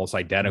similar, almost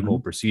identical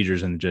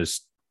procedures and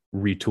just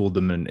retooled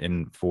them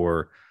in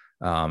for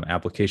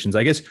applications.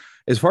 I guess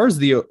as far as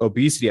the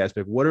obesity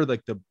aspect, what are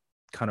like the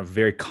kind of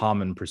very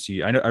common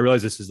procedure? I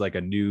realize this is like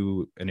an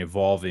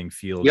evolving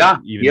field,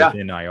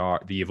 within IR,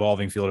 the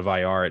evolving field of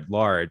IR at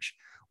large.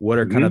 What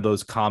are kind of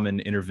those common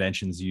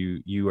interventions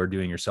you are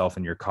doing yourself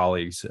and your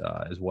colleagues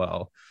as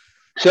well?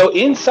 So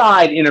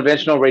inside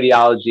interventional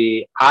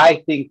radiology,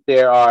 I think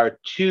there are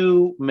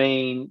two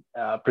main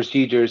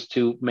procedures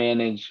to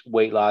manage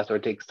weight loss, or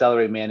to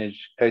accelerate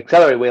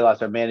weight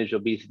loss or manage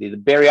obesity. The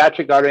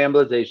bariatric artery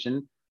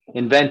embolization,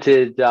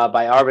 invented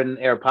by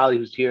Arvin Arapali,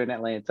 who's here in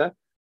Atlanta,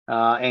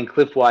 and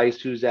Cliff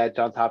Weiss, who's at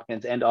Johns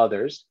Hopkins, and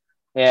others.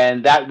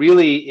 And that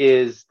really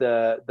is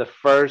the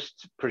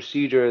first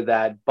procedure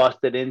that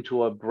busted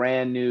into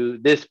brand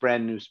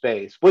new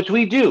space, which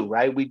we do,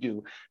 right? We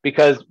do,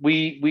 because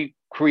we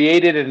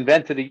created and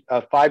invented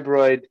a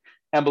fibroid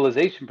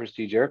embolization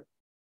procedure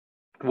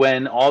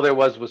when all there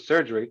was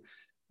surgery.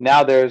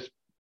 Now there's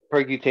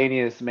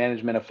percutaneous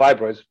management of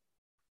fibroids.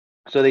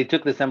 So they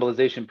took this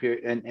embolization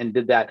period and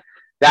did that.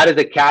 That is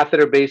a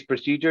catheter-based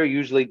procedure,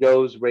 usually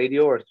goes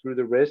radial or through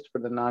the wrist for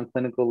the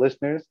non-clinical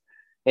listeners,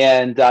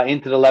 and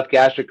into the left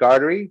gastric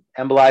artery,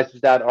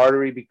 embolizes that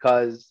artery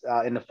because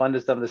in the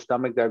fundus of the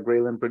stomach, there are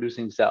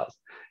ghrelin-producing cells.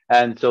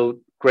 And so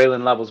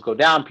ghrelin levels go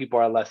down, people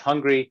are less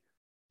hungry,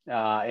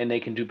 and they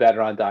can do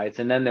better on diets.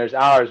 And then there's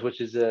ours,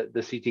 which is the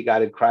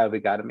CT-guided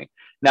cryovagotomy.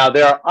 Now,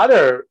 there are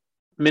other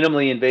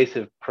minimally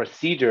invasive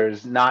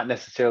procedures not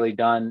necessarily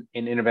done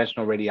in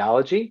interventional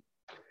radiology,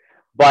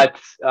 but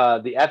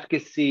the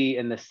efficacy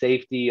and the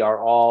safety are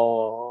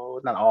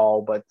not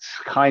all, but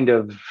kind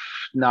of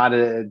not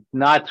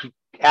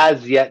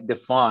as yet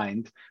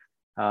defined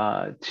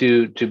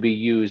to be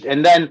used.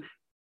 And then,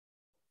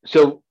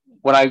 so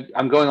when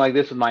I'm going like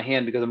this with my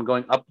hand, because I'm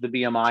going up the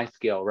BMI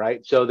scale,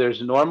 right? So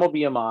there's normal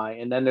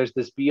BMI, and then there's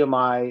this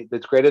BMI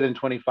that's greater than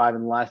 25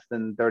 and less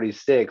than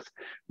 36,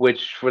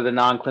 which for the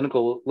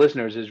non-clinical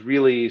listeners is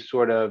really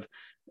sort of,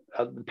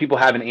 people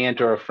have an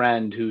aunt or a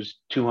friend who's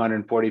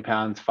 240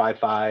 pounds,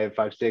 5'5",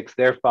 5'6".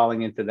 They're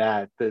falling into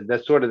that.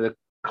 That's sort of the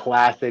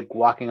classic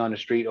walking on the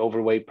street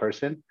overweight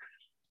person.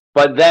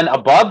 But then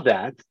above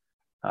that,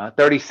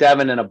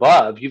 37 and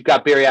above, you've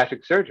got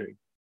bariatric surgery.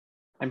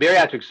 And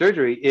bariatric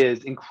surgery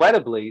is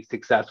incredibly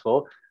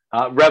successful,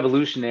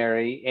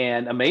 revolutionary,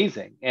 and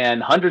amazing.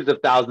 And hundreds of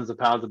thousands of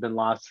pounds have been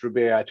lost through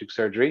bariatric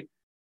surgery.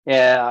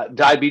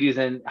 Diabetes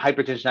and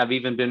hypertension have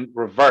even been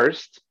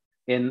reversed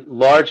in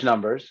large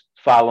numbers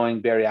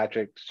following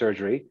bariatric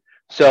surgery.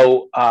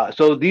 So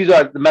these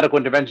are the medical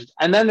interventions.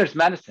 And then there's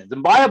medicines.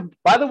 And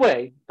by the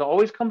way, to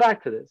always come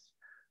back to this,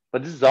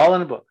 but this is all in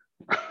the book.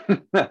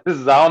 This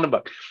is all in the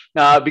book,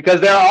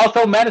 because there are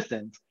also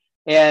medicines.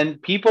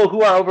 And people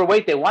who are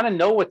overweight, they want to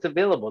know what's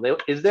available.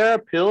 Is there a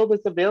pill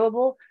that's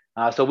available?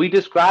 So we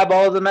describe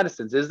all of the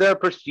medicines. Is there a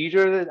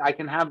procedure that I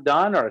can have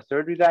done, or a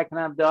surgery that I can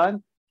have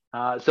done?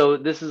 So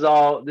this is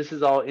all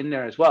in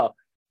there as well.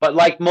 But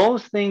like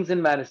most things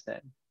in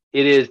medicine,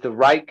 it is the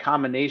right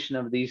combination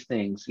of these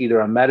things, either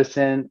a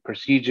medicine,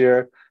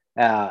 procedure,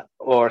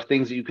 or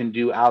things that you can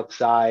do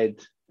outside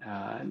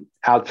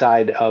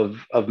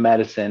of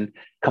medicine.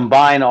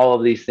 Combine all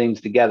of these things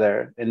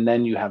together, and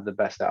then you have the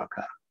best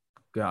outcome.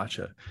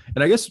 Gotcha.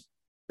 And I guess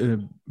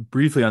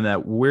briefly on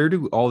that, where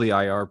do all the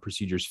IR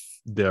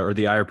procedures,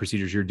 the IR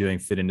procedures you're doing,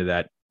 fit into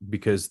that?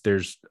 Because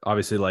there's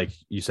obviously, like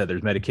you said,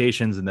 there's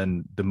medications, and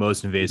then the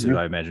most invasive,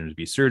 I imagine, would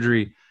be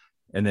surgery.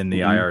 And then the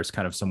IR is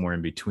kind of somewhere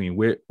in between.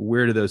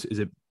 Where do those, is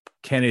it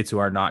candidates who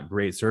are not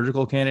great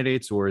surgical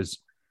candidates, or is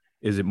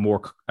it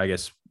more, I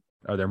guess,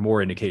 are there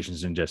more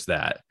indications than just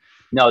that?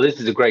 No, this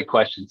is a great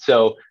question.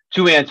 So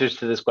two answers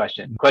to this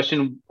question.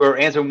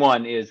 Answer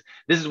one is,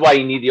 this is why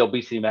you need the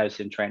obesity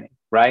medicine training.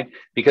 right?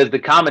 Because the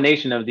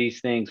combination of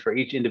these things for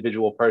each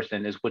individual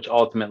person is which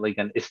ultimately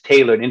is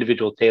tailored,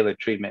 individual tailored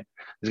treatment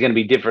is going to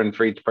be different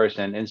for each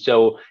person. And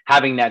so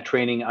having that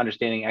training,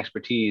 understanding,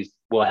 expertise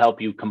will help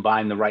you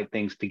combine the right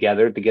things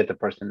together to get the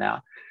person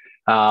out.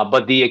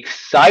 But the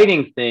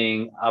exciting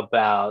thing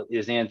about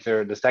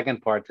answer the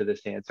second part to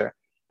this answer,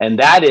 and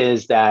that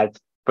is that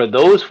for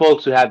those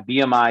folks who have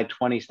BMI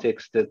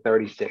 26 to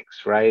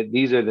 36, right?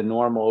 These are the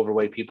normal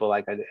overweight people,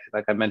 like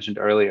I mentioned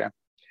earlier.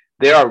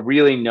 There are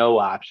really no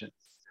options.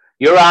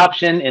 Your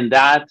option in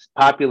that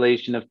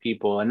population of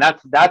people, and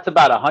that's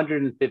about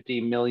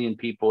 150 million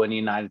people in the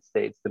United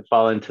States that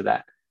fall into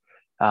that.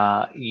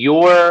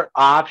 Your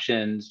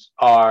options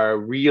are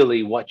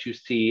really what you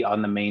see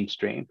on the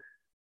mainstream.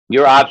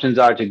 Your options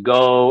are to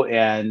go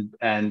and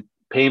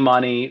pay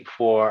money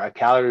for a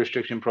calorie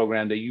restriction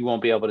program that you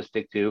won't be able to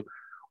stick to,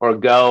 or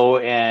go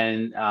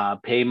and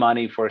pay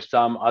money for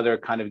some other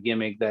kind of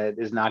gimmick that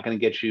is not going to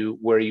get you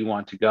where you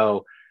want to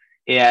go.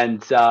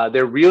 And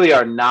there really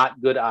are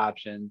not good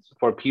options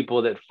for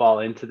people that fall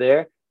into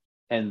there.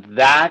 And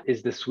that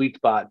is the sweet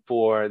spot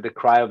for the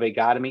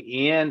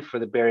cryovagotomy and for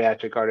the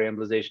bariatric artery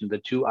embolization, the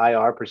two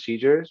IR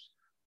procedures,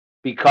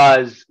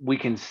 because we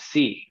can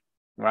see,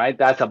 right?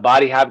 That's a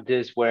body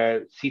habitus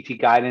where CT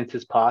guidance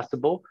is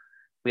possible.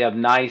 We have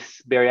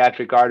nice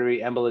bariatric artery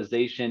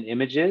embolization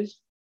images.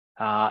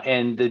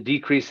 And the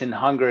decrease in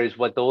hunger is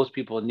what those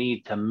people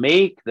need to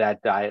make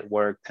that diet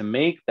work, to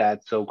make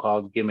that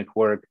so-called gimmick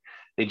work.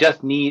 They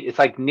just need, it's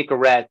like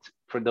Nicorette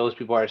for those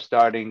people who are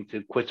starting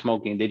to quit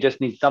smoking. They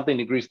just need something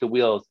to grease the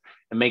wheels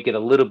and make it a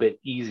little bit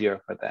easier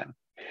for them.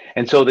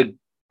 And so the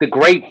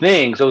great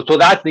thing, so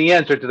that's the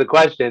answer to the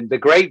question. The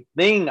great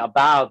thing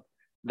about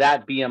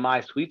that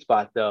BMI sweet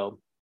spot, though,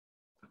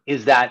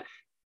 is that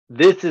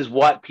this is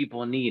what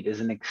people need is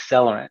an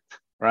accelerant,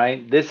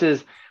 right?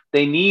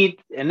 They need,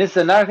 and this is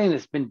another thing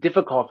that's been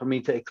difficult for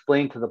me to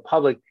explain to the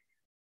public,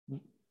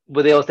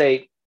 where they'll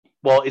say,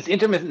 well, is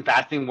intermittent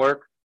fasting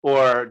work,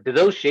 or do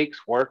those shakes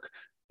work?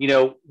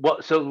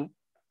 So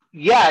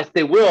yes,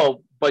 they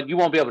will, but you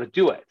won't be able to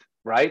do it,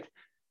 right?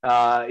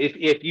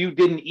 If you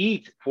didn't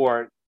eat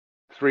for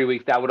 3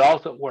 weeks, that would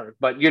also work,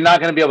 but you're not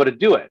going to be able to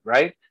do it,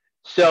 right?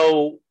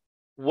 So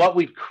what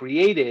we've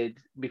created,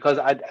 because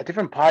a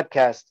different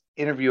podcast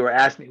interviewer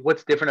asked me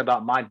what's different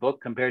about my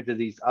book compared to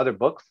these other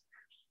books.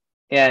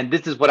 And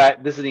this is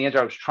the answer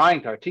I was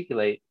trying to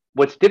articulate.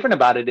 What's different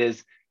about it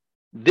is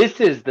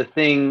this is the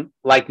thing,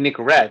 like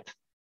Nicorette,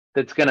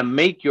 that's going to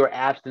make your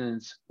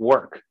abstinence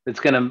work. That's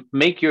going to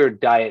make your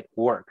diet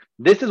work.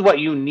 This is what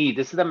you need.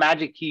 This is the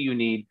magic key you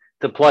need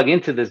to plug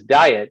into this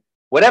diet,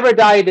 whatever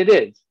diet it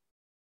is,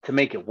 to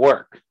make it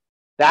work.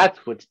 That's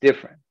what's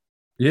different.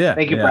 Yeah.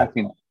 Thank you for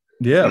asking that.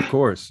 Yeah, of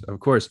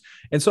course.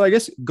 And so I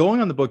guess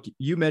going on the book,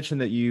 you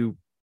mentioned that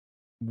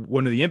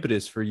one of the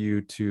impetus for you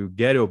to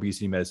get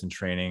obesity medicine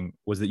training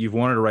was that you've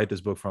wanted to write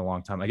this book for a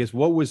long time. I guess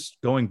what was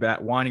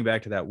winding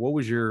back to that, what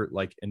was your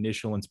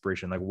initial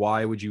inspiration?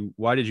 Why did you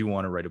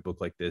want to write a book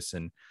like this?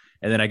 And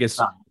then I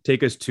guess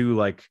take us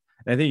to and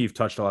I think you've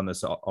touched on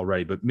this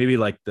already, but maybe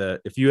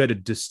if you had to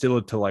distill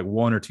it to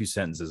one or two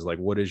sentences,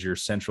 what is your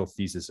central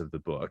thesis of the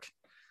book?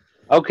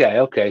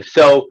 Okay.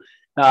 So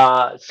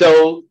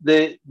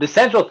the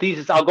central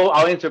thesis,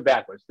 I'll answer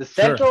backwards. The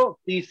central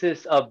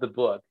thesis of the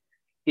book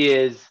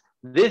is,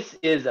 this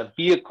is a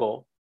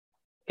vehicle,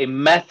 a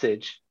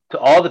message to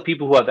all the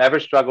people who have ever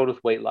struggled with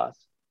weight loss,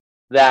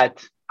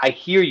 that I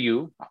hear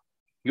you,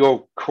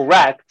 you're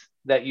correct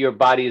that your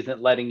body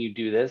isn't letting you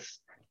do this,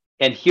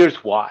 and here's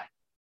why.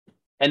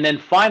 And then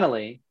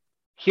finally,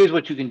 here's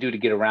what you can do to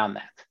get around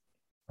that.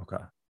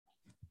 Okay.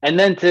 And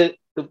then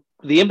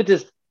the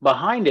impetus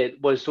behind it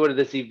was sort of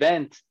this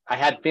event. I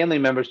had family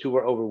members who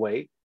were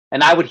overweight,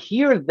 and I would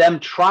hear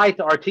them try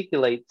to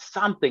articulate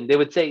something. They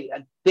would say,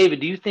 David,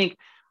 do you think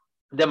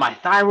that my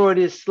thyroid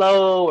is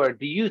slow? Or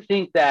do you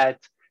think that,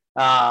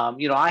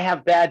 I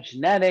have bad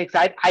genetics?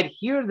 I'd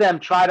hear them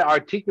try to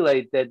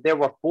articulate that there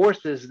were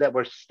forces that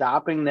were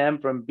stopping them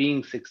from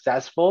being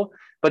successful,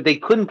 but they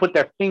couldn't put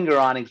their finger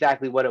on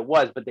exactly what it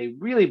was, but they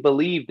really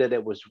believed that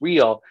it was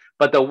real,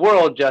 but the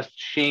world just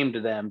shamed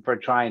them for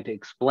trying to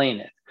explain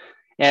it.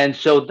 And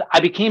so I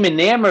became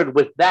enamored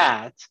with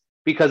that,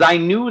 because I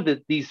knew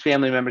that these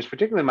family members,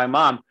 particularly my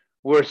mom,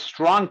 were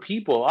strong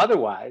people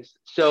otherwise.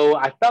 So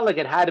I felt like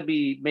it had to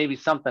be maybe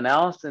something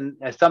else, and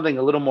something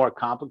a little more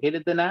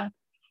complicated than that.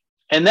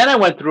 And then I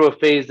went through a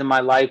phase in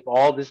my life,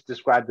 all this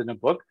described in a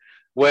book,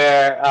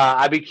 where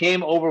I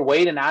became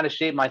overweight and out of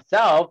shape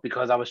myself,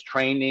 because I was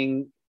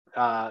training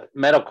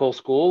medical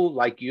school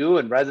like you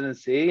and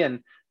residency,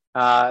 and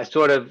I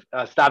sort of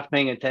stopped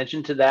paying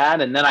attention to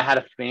that. And then I had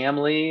a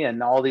family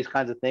and all these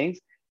kinds of things.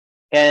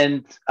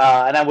 And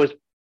I was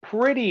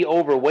pretty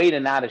overweight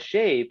and out of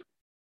shape.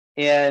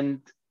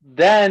 And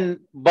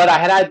then, but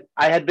I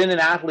had been an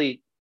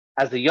athlete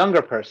as a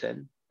younger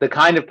person, the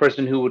kind of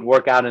person who would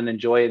work out and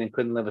enjoy it and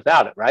couldn't live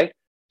without it, right?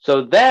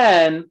 So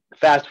then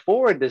fast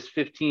forward this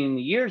 15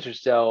 years or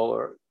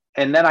so,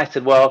 and then I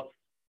said, well,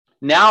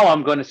 now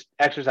I'm going to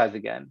exercise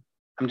again.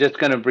 I'm just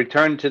going to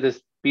return to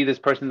this be this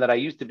person that I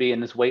used to be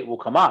and this weight will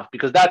come off,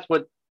 because that's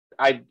what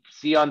I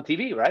see on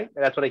TV, right?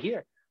 That's what I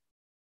hear.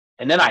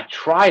 And then I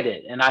tried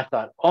it and I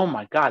thought, oh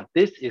my God,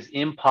 this is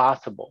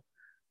impossible.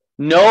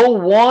 No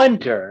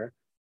wonder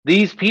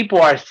these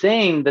people are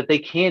saying that they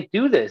can't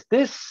do this.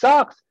 This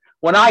sucks.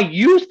 When I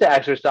used to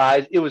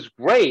exercise, it was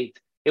great.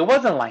 It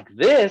wasn't like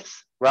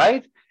this,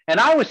 right? And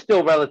I was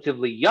still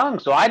relatively young,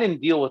 so I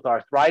didn't deal with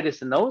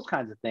arthritis and those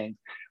kinds of things.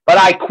 But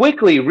I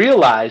quickly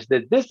realized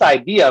that this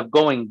idea of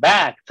going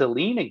back to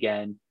lean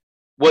again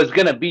was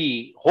going to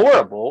be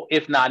horrible,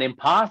 if not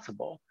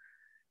impossible.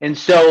 And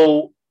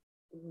so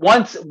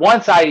once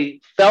I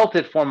felt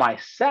it for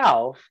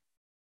myself,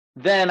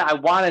 then I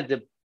wanted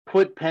to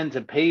put pen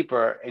to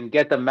paper and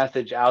get the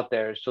message out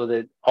there so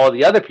that all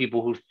the other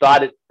people who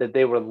thought that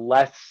they were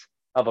less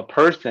of a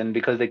person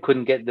because they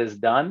couldn't get this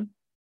done,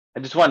 I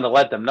just wanted to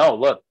let them know,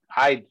 look,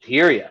 I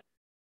hear you,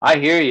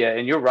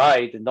 and you're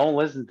right, and don't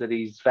listen to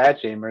these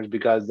fat shamers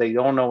because they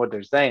don't know what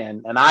they're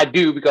saying, and I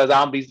do, because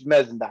I'm beast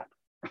mezzing that.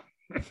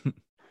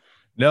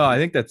 No, I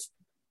think that's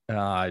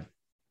kind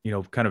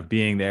of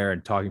being there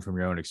and talking from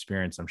your own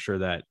experience. I'm sure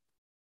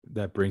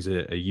that brings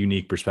a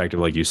unique perspective,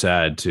 like you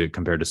said, to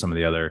compared to some of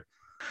the other.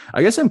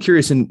 I guess I'm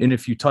curious, and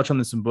if you touch on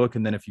this in book,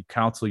 and then if you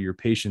counsel your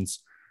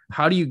patients,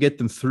 how do you get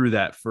them through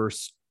that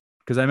first?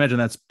 Because I imagine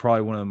that's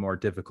probably one of the more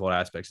difficult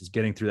aspects, is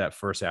getting through that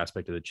first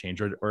aspect of the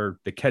change, or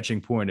the catching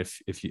point,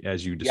 if you,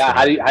 as you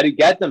described. Yeah, how do you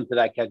get them to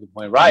that catching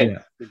point? Right.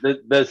 Yeah.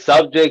 The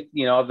subject,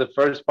 of the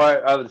first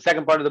part of the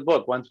second part of the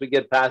book, once we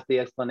get past the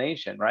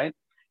explanation, right?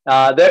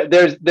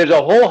 There's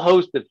a whole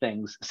host of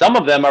things. Some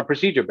of them are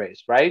procedure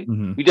based, right?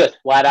 Mm-hmm. You just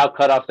flat out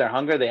cut off their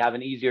hunger. They have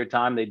an easier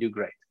time. They do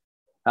great.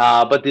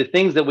 But the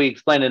things that we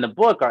explain in the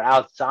book are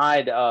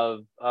outside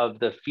of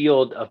the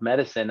field of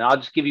medicine. And I'll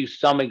just give you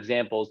some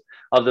examples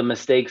of the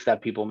mistakes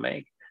that people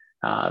make.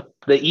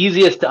 The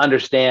easiest to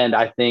understand,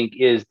 I think,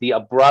 is the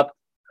abrupt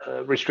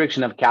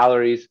restriction of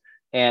calories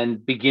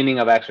and beginning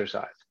of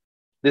exercise.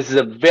 This is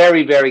a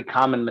very, very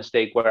common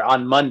mistake where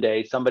on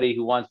Monday, somebody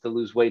who wants to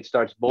lose weight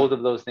starts both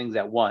of those things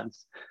at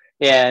once.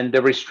 And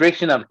the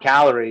restriction of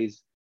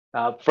calories,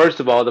 first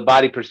of all, the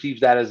body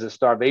perceives that as a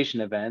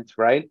starvation event,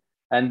 right?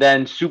 And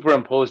then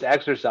superimposed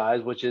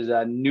exercise, which is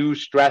a new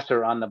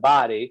stressor on the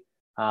body.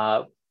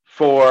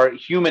 For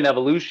human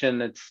evolution,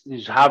 that's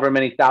however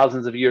many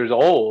thousands of years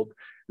old,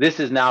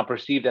 this is now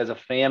perceived as a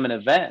famine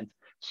event.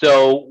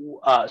 So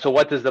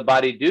what does the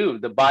body do?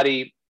 The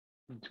body,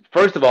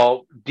 first of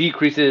all,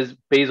 decreases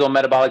basal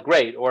metabolic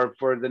rate, or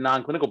for the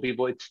non-clinical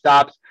people, it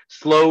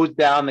slows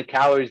down the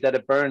calories that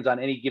it burns on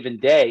any given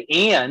day,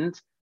 and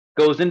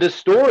goes into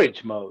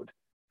storage mode.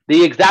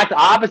 The exact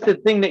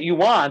opposite thing that you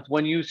want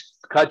when you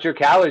cut your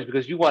calories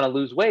because you want to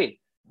lose weight.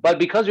 But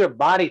because your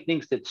body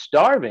thinks it's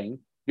starving,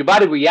 your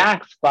body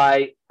reacts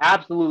by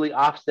absolutely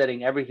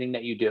offsetting everything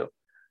that you do.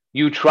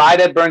 You try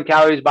to burn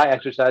calories by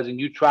exercising.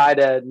 You try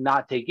to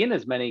not take in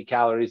as many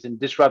calories and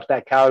disrupts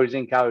that calories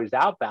in, calories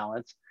out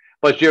balance.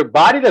 But your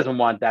body doesn't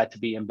want that to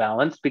be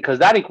imbalanced, because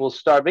that equals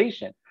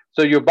starvation.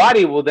 So your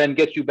body will then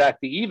get you back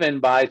to even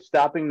by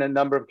stopping the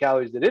number of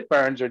calories that it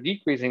burns or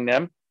decreasing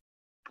them.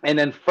 And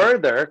then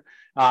further,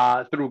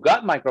 through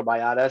gut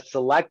microbiota,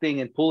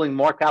 selecting and pulling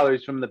more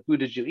calories from the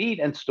food that you eat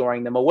and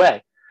storing them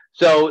away.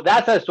 So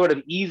that's a sort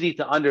of easy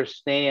to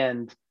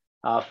understand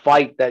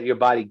fight that your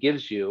body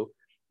gives you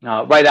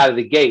right out of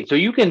the gate. So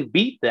you can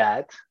beat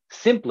that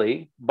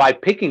simply by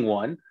picking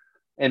one.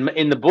 And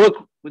in the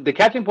book, the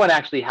catching point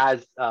actually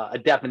has a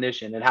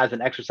definition. It has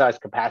an exercise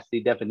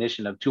capacity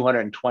definition of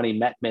 220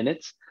 MET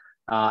minutes,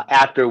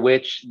 after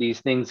which these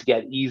things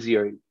get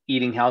easier,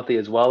 eating healthy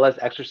as well as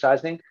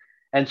exercising.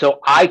 And so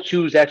I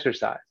choose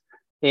exercise.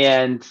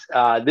 And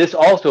this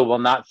also will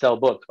not sell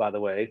books, by the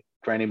way,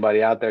 for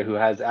anybody out there who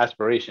has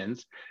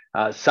aspirations.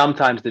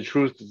 Sometimes the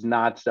truth does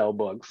not sell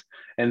books.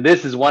 And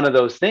this is one of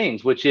those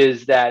things, which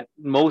is that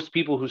most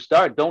people who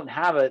start don't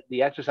have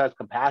the exercise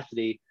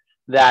capacity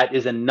that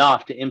is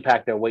enough to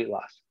impact their weight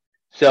loss.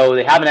 So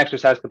they have an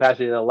exercise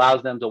capacity that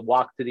allows them to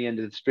walk to the end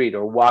of the street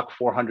or walk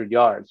 400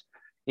 yards.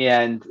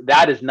 And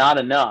that is not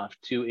enough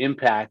to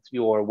impact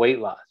your weight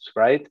loss,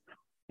 right?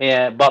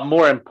 But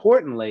more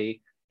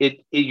importantly,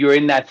 you're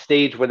in that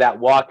stage where that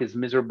walk is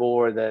miserable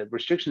or the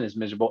restriction is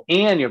miserable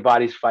and your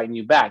body's fighting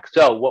you back.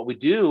 So what we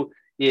do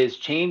is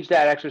change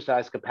that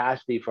exercise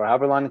capacity for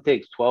however long it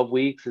takes. 12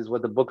 weeks is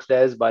what the book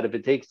says, but if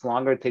it takes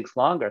longer, it takes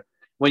longer.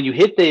 When you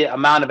hit the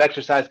amount of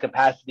exercise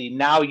capacity,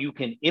 now you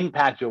can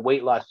impact your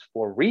weight loss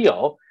for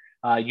real.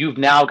 You've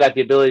now got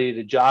the ability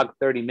to jog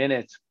 30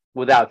 minutes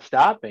without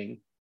stopping.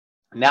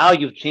 Now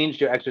you've changed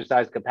your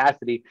exercise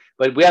capacity,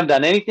 but we haven't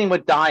done anything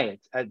with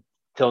diets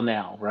till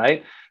now,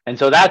 right? And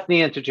so that's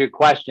the answer to your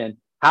question.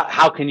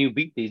 How can you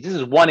beat these? This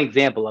is one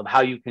example of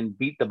how you can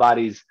beat the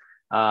body's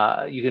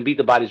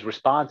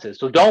responses.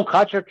 So don't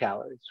cut your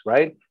calories,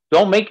 right?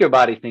 Don't make your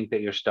body think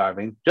that you're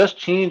starving. Just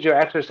change your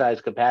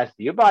exercise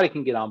capacity. Your body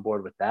can get on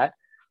board with that.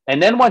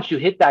 And then once you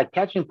hit that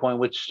catching point,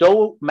 what's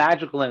so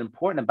magical and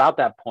important about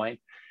that point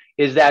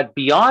is that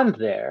beyond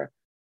there,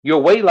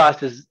 your weight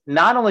loss is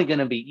not only going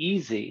to be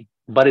easy,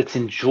 but it's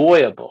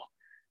enjoyable.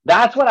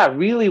 That's what I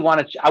really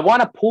want to. I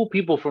want to pull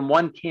people from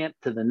one camp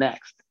to the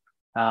next.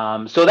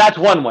 So that's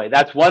one way.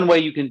 That's one way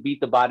you can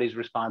beat the body's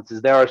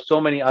responses. There are so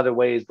many other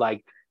ways,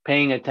 like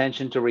paying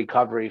attention to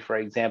recovery, for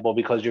example,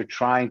 because you're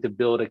trying to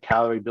build a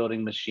calorie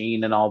building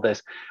machine and all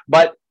this.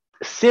 But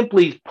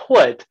simply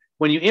put,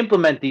 when you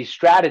implement these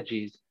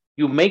strategies,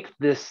 you make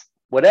this,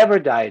 whatever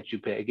diet you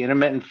pick,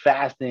 intermittent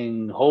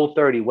fasting,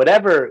 Whole30,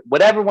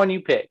 whatever one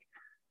you pick,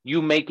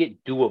 you make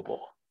it doable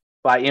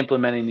by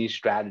implementing these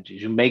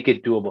strategies. You make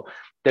it doable.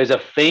 There's a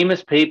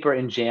famous paper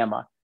in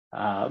JAMA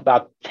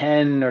about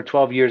 10 or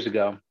 12 years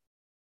ago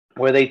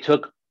where they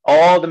took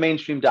all the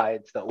mainstream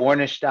diets, the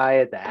Ornish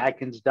diet, the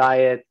Atkins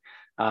diet,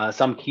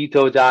 some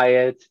keto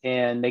diets,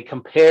 and they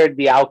compared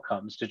the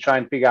outcomes to try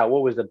and figure out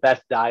what was the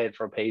best diet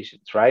for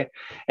patients, right?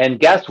 And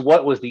guess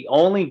what was the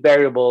only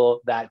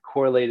variable that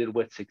correlated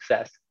with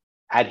success?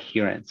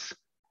 Adherence.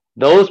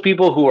 Those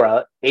people who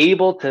are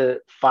able to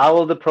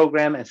follow the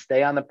program and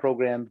stay on the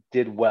program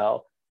did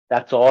well.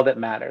 That's all that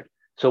mattered.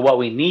 So what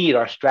we need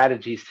are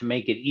strategies to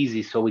make it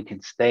easy so we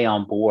can stay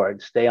on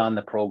board, stay on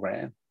the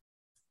program.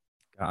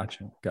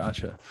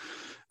 Gotcha.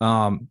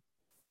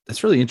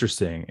 That's really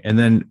interesting. And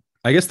then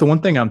I guess the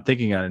one thing I'm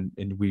thinking on,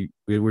 and we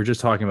were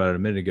just talking about it a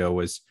minute ago,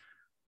 was,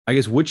 I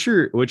guess, what's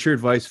your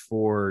advice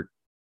for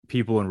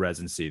people in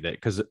residency? That,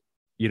 because, as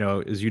you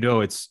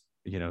know, it's,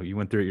 you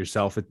went through it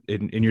yourself,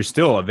 and you're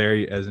still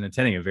as an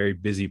attending, a very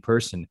busy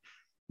person.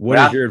 What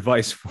is your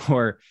advice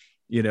for,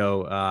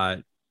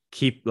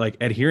 keep like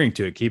adhering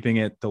to it, keeping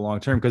it the long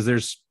term? Because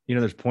there's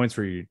points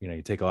where you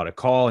take a lot of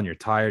call and you're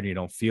tired and you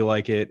don't feel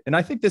like it. And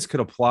I think this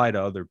could apply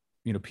to other,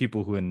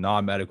 people who in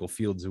non-medical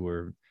fields who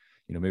are,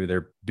 maybe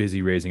they're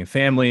busy raising a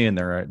family and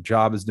their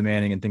job is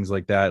demanding and things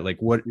like that.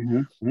 Like what,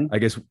 I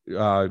guess,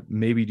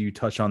 maybe do you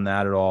touch on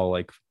that at all?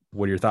 Like,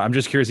 what are your thoughts? I'm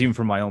just curious, even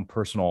from my own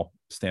personal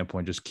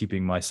standpoint, just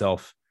keeping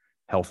myself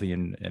healthy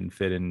and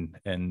fit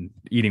and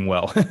eating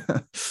well.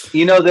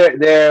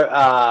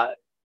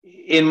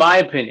 In my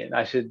opinion,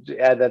 I should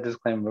add that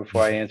disclaimer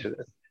before I answer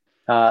this.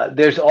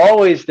 There's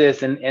always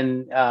this,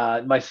 and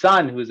my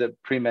son, who's a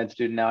pre-med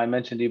student now, I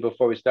mentioned to you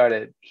before we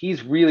started,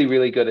 he's really,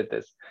 really good at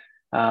this.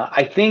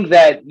 I think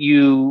that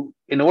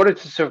in order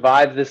to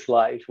survive this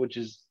life, which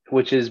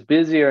is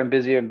busier and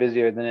busier and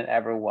busier than it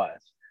ever was,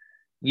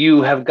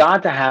 you have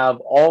got to have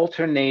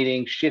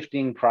alternating,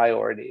 shifting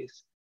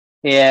priorities.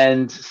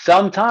 And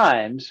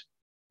sometimes,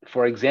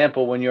 for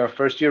example, when you're a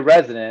first-year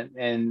resident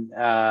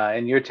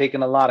and you're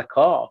taking a lot of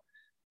call,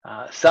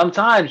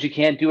 sometimes you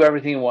can't do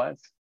everything at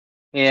once.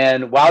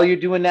 And while you're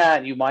doing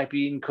that, you might be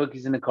eating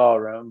cookies in the call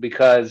room,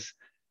 because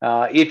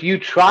if you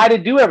try to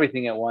do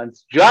everything at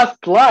once,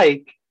 just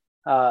like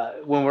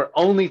when we're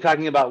only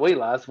talking about weight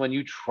loss, when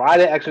you try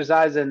to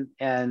exercise and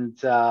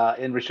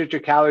restrict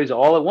your calories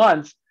all at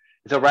once,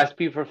 it's a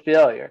recipe for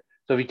failure.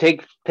 So if you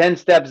take 10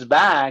 steps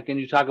back and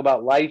you talk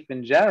about life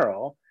in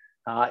general,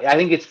 I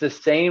think it's the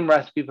same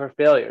recipe for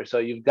failure. So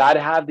you've got to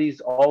have these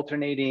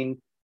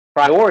alternating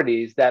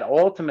priorities that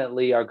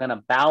ultimately are going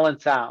to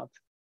balance out,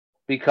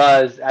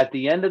 because at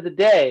the end of the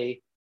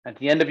day, at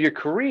the end of your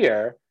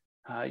career,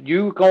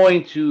 you're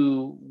going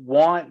to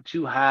want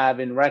to have,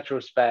 in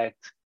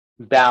retrospect,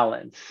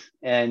 balance,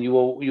 and you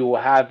will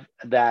have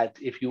that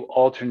if you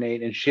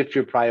alternate and shift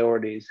your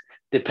priorities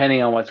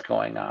depending on what's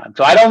going on.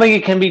 So I don't think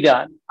it can be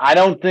done. I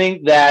don't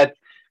think that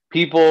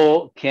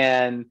people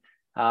can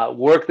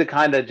work the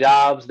kind of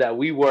jobs that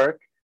we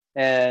work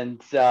and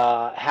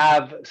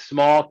have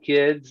small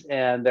kids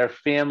and their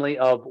family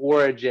of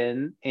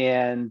origin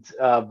and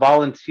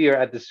volunteer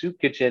at the soup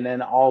kitchen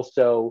and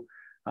also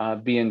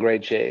be in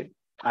great shape.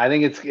 I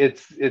think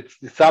it's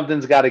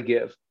something's got to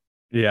give.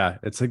 Yeah,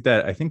 it's like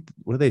that. I think,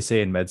 what do they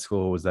say in med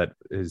school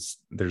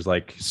there's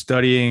like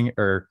studying,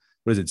 or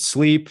what is it,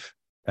 sleep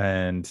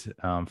and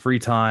free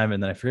time,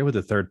 and then I forget what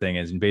the third thing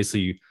is. And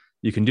basically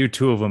you can do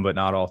two of them, but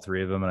not all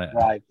three of them.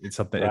 And it's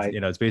something, right.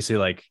 It's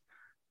basically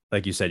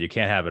like you said, you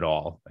can't have it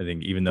all. I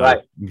think, even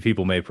though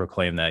people may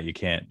proclaim that you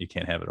can't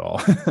have it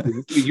all.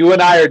 You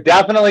and I are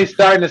definitely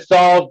starting to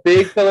solve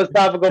big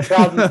philosophical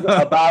problems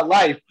about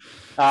life.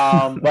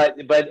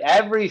 But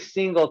every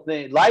single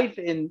thing, life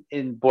in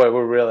boy,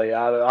 we're really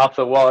off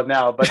the wall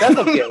now, but that's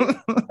okay.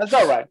 That's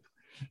all right.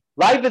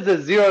 Life is a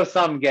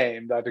zero-sum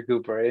game, Dr.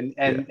 Cooper, and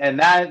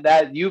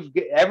that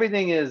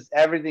everything is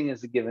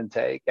a give and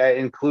take,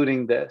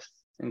 including this.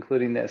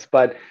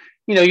 But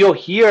you'll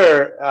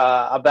hear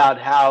about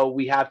how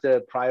we have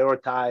to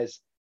prioritize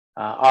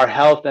our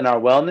health and our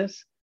wellness,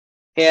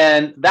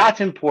 and that's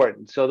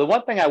important. So the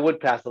one thing I would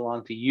pass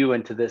along to you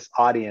and to this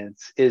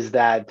audience is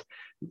that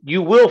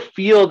you will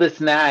feel this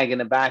nag in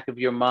the back of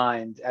your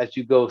mind as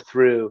you go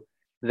through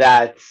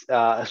that,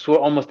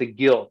 almost a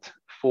guilt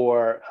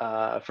for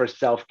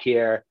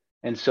self-care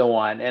and so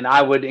on. And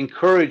I would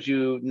encourage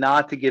you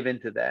not to give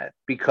into that,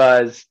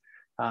 because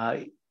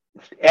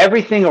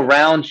everything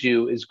around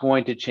you is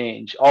going to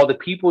change. All the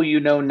people you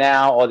know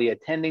now, all the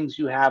attendings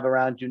you have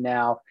around you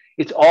now,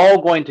 it's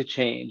all going to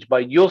change,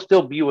 but you'll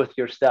still be with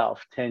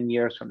yourself 10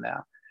 years from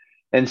now.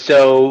 And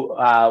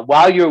so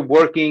while you're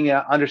working,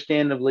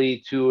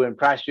 understandably, to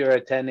impress your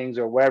attendings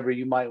or wherever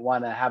you might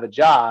want to have a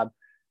job,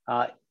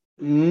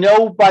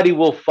 nobody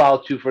will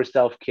fault you for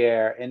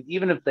self-care. And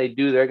even if they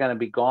do, they're going to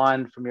be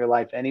gone from your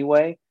life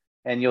anyway,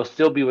 and you'll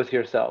still be with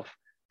yourself.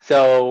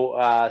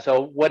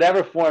 So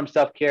whatever form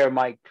self-care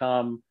might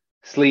come,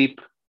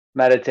 sleep,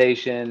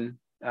 meditation,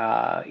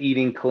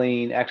 eating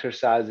clean,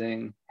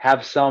 exercising,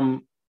 have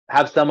some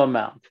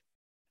amount.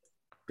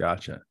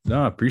 Gotcha.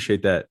 No, I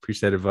appreciate that.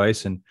 Appreciate that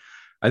advice. And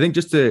I think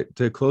just to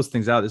close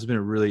things out, this has been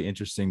a really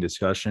interesting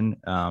discussion.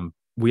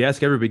 We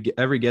ask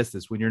every guest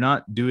this: when you're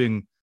not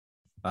doing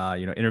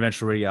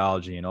interventional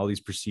radiology and all these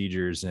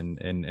procedures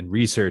and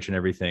research and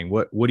everything,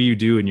 what do you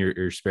do in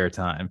your spare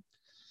time?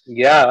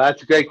 Yeah,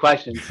 that's a great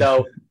question.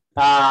 So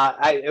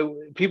I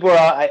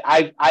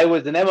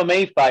was an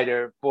MMA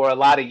fighter for a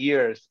lot of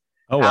years.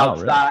 Oh, wow,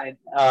 outside,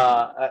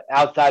 really?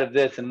 Outside of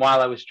this, and while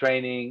I was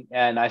training,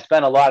 and I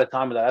spent a lot of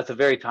time with that. That's a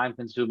very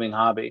time-consuming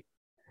hobby.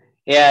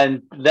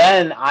 And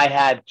then I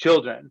had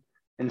children,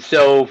 and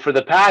so for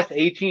the past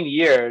 18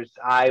 years,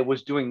 I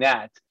was doing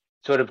that,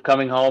 sort of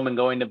coming home and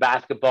going to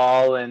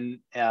basketball and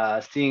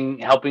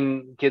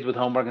helping kids with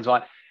homework and so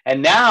on.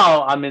 And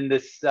now I'm in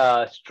this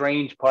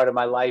strange part of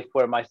my life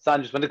where my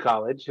son just went to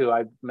college, who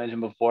I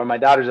mentioned before. My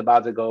daughter's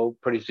about to go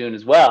pretty soon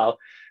as well.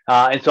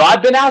 And so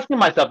I've been asking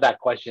myself that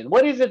question: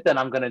 what is it that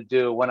I'm going to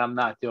do when I'm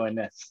not doing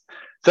this?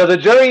 So the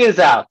jury is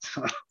out.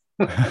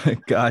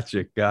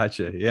 Gotcha.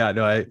 Yeah,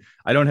 no,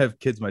 I don't have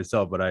kids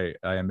myself, but I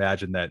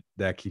imagine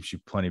that keeps you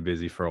plenty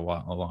busy for a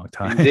long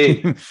time.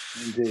 Indeed.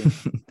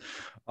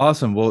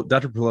 Awesome. Well,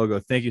 Dr.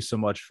 Prologo, thank you so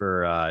much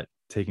for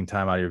taking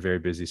time out of your very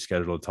busy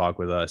schedule to talk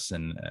with us.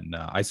 And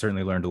I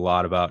certainly learned a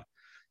lot about,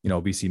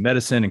 obesity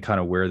medicine and kind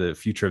of where the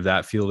future of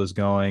that field is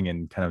going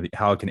and kind of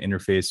how it can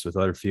interface with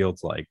other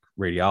fields like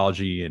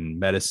radiology and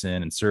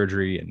medicine and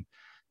surgery. And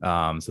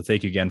so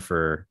thank you again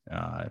for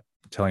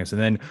telling us.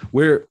 And then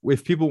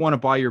if people want to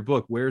buy your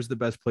book, where's the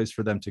best place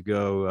for them to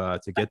go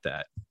to get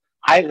that?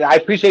 I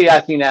appreciate you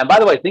asking that. And by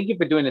the way, thank you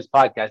for doing this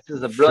podcast. This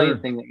is a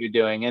brilliant thing that you're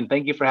doing. And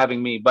thank you for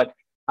having me. But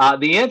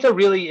the answer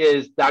really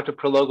is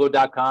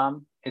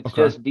drprologo.com. It's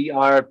just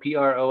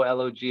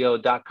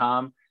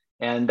drprologo.com.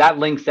 And that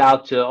links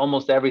out to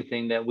almost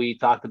everything that we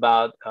talked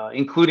about,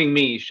 including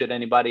me, should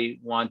anybody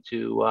want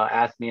to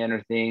ask me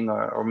anything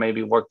or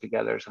maybe work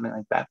together or something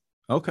like that.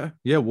 Okay.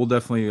 Yeah, we'll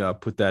definitely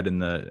put that in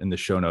the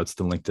show notes,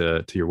 the link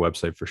to your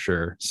website for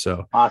sure.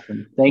 So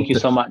awesome. Thank you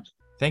so much.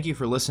 Thank you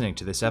for listening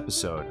to this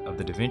episode of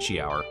the Da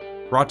Vinci Hour,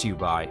 brought to you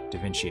by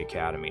Da Vinci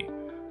Academy.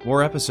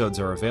 More episodes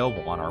are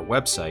available on our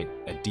website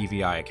at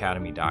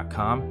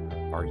dviacademy.com,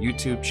 our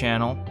YouTube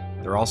channel.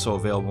 They're also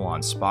available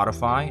on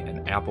Spotify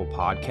and Apple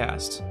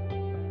Podcasts.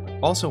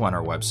 Also on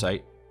our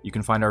website, you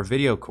can find our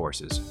video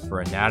courses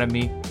for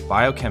anatomy,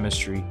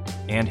 biochemistry,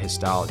 and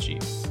histology,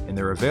 and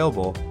they're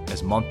available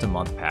as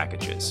month-to-month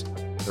packages.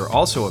 They're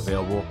also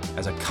available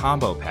as a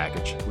combo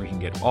package where you can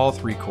get all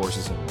 3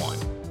 courses in one.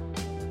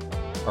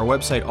 Our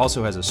website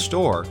also has a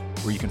store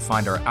where you can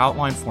find our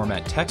outline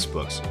format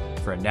textbooks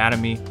for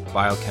anatomy,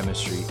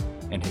 biochemistry,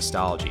 and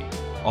histology.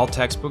 All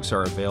textbooks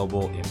are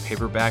available in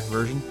paperback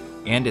version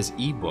and as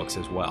ebooks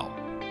as well.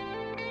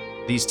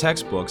 These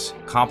textbooks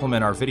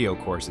complement our video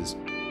courses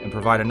and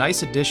provide a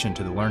nice addition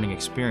to the learning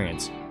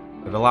experience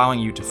of allowing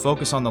you to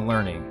focus on the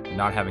learning and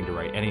not having to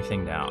write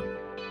anything down.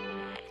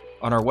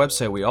 On our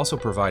website, we also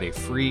provide a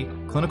free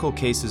clinical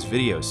cases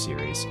video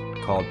series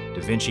called Da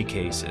Vinci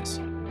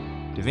Cases.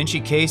 Da Vinci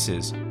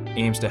Cases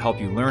aims to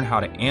help you learn how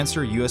to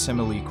answer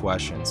USMLE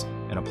questions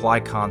and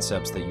apply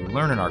concepts that you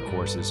learn in our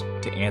courses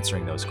to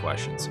answering those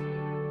questions.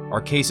 Our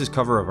cases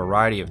cover a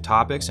variety of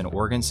topics and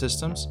organ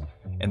systems,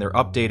 and they're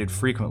updated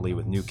frequently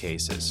with new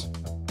cases.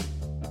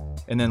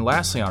 And then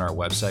lastly, on our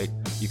website,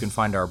 you can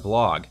find our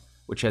blog,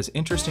 which has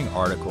interesting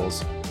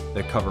articles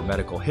that cover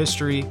medical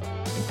history,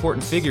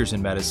 important figures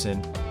in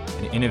medicine,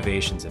 and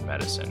innovations in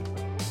medicine.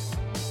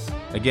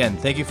 Again,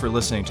 thank you for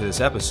listening to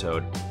this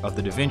episode of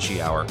the Da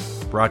Vinci Hour,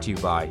 brought to you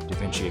by Da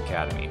Vinci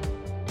Academy.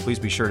 Please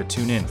be sure to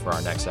tune in for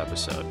our next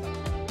episode.